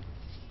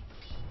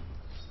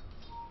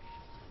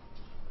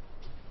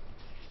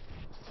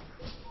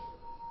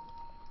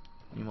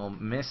 Meanwhile,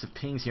 massive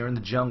pings here in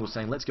the jungle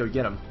saying, let's go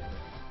get him.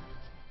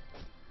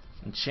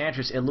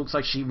 Enchantress, it looks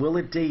like she will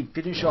indeed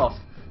finish off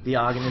the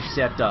Argon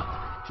Scepter.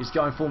 She's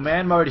going full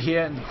man mode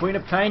here, and the Queen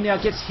of Pain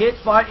now gets hit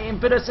by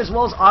Impetus as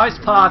well as Ice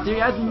Path. He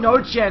has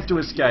no chance to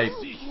escape.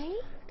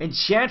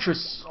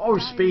 Enchantress, so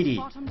speedy.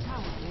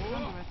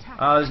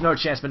 There's no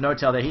chance for No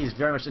Tail there. He is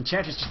very much...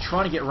 Enchantress just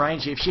trying to get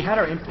range here. If she had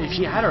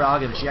her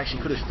Argon, she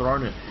actually could have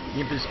thrown the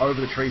Impetus over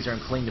the trees there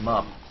and cleaned him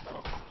up.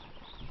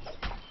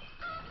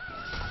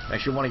 They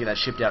should want to get that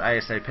shipped out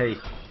ASAP.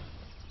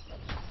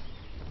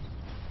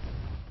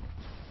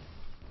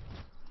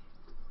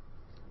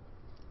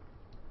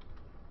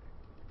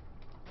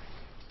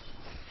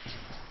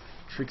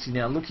 Trixie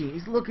now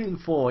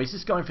he's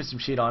just going for some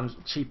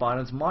cheap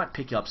items, might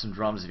pick up some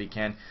drums if he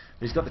can,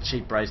 but he's got the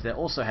cheap brace there,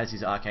 also has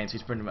his arcane, so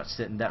he's pretty much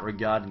set in that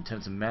regard in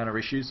terms of mana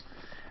issues.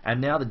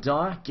 And now the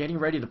Dire getting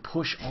ready to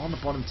push on the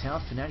bottom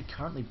tower. Fnatic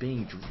currently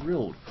being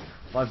drilled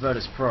by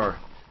Virtus Pro.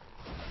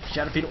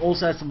 Shadow Fiend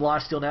also has some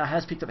lifesteal now,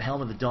 has picked up the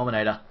Helm of the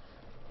Dominator.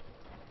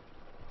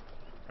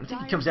 I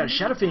think it comes down to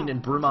Shadow Fiend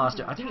and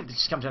Brewmaster. I think it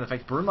just comes down to the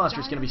fact Brewmaster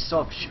is going to be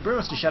soft.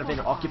 Brewmaster and Shadow Fiend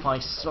are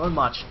occupying so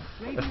much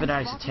of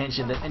Fnatic's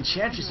attention that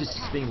Enchantress is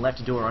just being left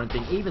to do her own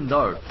thing, even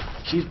though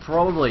she's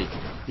probably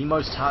the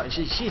most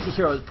she's the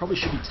hero that probably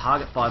should be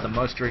target fired the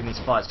most during these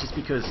fights, just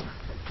because,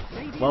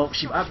 well,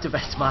 she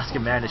activates Mask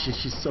of Madness.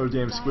 She's so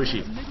damn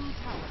squishy.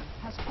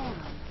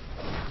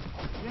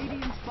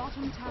 Radiant's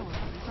bottom tower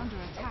is under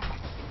attack.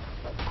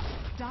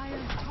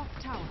 Dire's top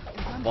tower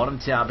is under Bottom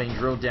tower being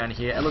drilled down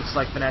here. It looks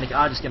like Fnatic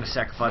are just going to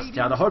sacrifice the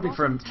tower. They're hoping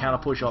for a counter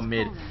push on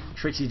mid.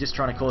 Trixie just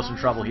trying to cause some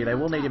trouble here. They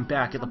will need him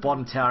back at the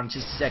bottom tower in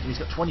just a second. He's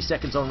got 20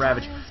 seconds on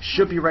Ravage.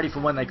 Should be ready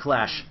for when they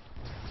clash.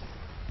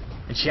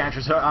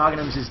 Enchantress, her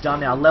Arganims is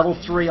done now. Level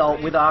 3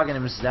 ult with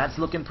Arganims. That's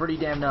looking pretty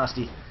damn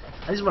nasty.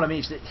 This is what I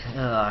mean.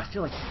 I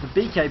feel like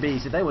the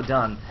BKBs, if they were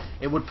done,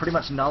 it would pretty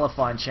much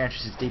nullify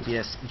Enchantress's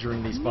DPS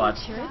during these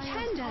fights.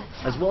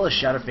 As well as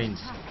Shadow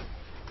Fiends.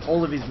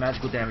 All of his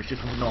magical damage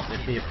just would not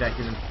be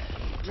effective. And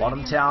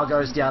bottom tower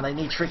goes down. They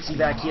need Trixie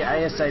back here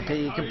ASAP.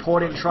 He can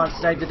port in and try and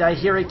save the day.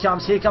 Here he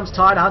comes. Here comes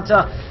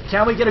Tidehunter.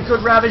 Can we get a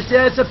good Ravage?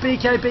 There's a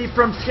BKB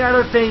from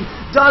Shadow Fiend.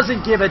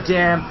 Doesn't give a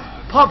damn.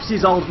 Pops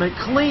his ultimate.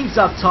 Cleans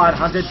up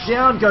Tidehunter.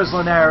 Down goes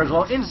Linera as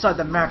well. Inside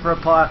the macro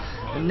pyre.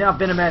 And now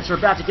Venomancer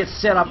about to get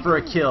set up for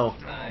a kill.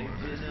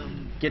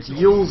 Gets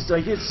Yules,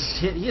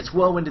 he gets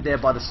whirlwinded there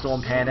by the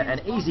Storm Panda. An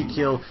easy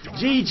kill.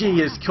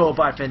 GG is called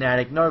by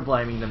Fnatic. No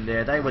blaming them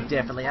there. They were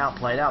definitely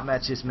outplayed,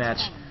 outmatched this match.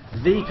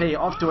 VP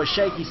off to a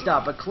shaky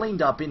start, but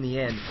cleaned up in the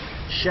end.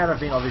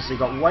 Shadowfiend obviously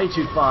got way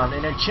too fun.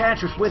 And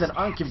Enchantress with an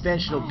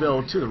unconventional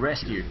build to the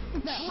rescue.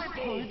 Here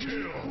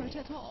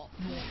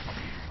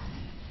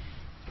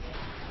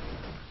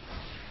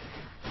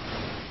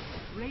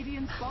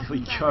we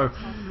go.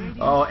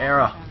 Oh,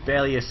 error.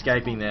 Barely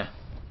escaping there.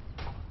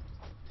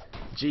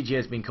 GG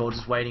has been called.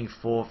 Just waiting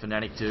for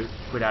Fnatic to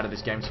quit out of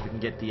this game so we can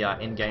get the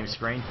in-game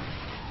screen.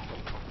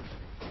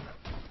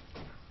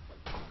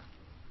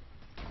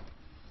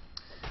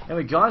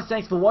 Anyway, guys,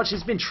 thanks for watching.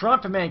 It's been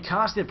Triumph for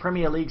Manchester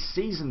Premier League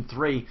Season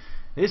 3.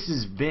 This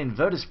has been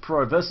Virtus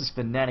Pro versus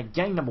Fnatic.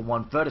 Game number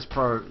 1. Virtus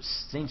Pro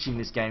cinching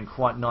this game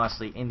quite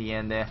nicely in the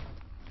end there.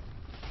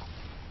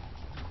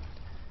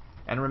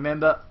 And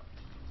remember,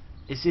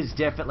 this is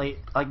definitely,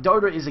 like,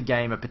 Dota is a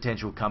game of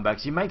potential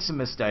comebacks. You make some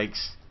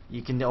mistakes,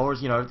 you can, or,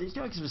 you know,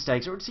 you make some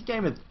mistakes, or it's a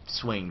game of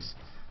swings,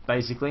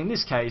 basically. In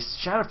this case,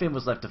 Shadowfiend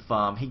was left to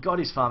farm. He got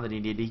his farm that he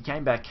did. He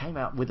came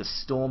out with a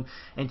storm.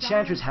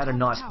 Enchantress had a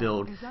nice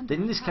build.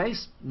 Then in this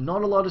case,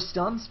 not a lot of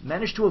stuns.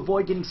 Managed to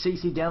avoid getting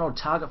CC down or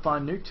target fire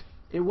nuked.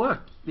 It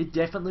worked. It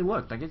definitely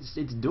worked. Like, it's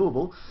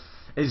doable.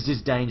 It's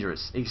just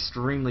dangerous.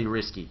 Extremely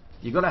risky.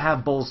 You got to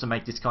have balls to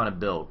make this kind of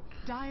build.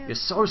 You're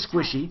so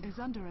squishy.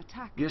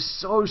 You're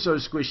so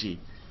squishy.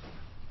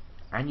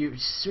 And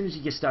as soon as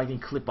you get started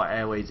getting clipped by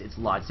AoEs, it's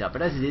lights out.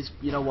 But as it is,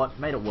 you know what?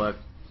 Made it work.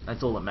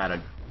 That's all that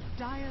mattered.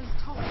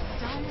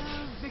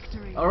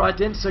 Alright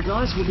then, so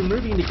guys, we'll be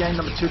moving into game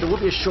number 2. There will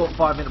be a short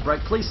 5-minute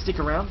break. Please stick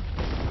around.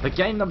 But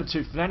game number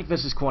 2, Fnatic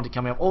vs Quantic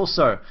coming up.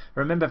 Also,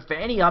 remember, for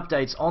any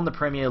updates on the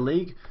Premier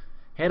League,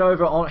 head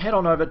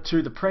on over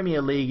to the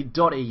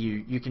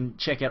premierleague.eu. You can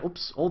check out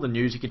all the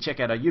news. You can check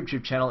out our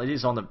YouTube channel. It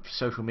is on the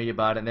social media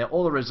bar, and there are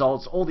all the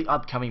results, all the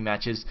upcoming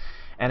matches.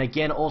 And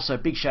again, also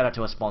big shout out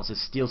to our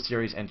sponsors,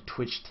 SteelSeries and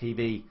Twitch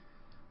TV.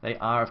 They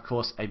are, of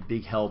course, a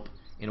big help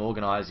in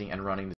organising and running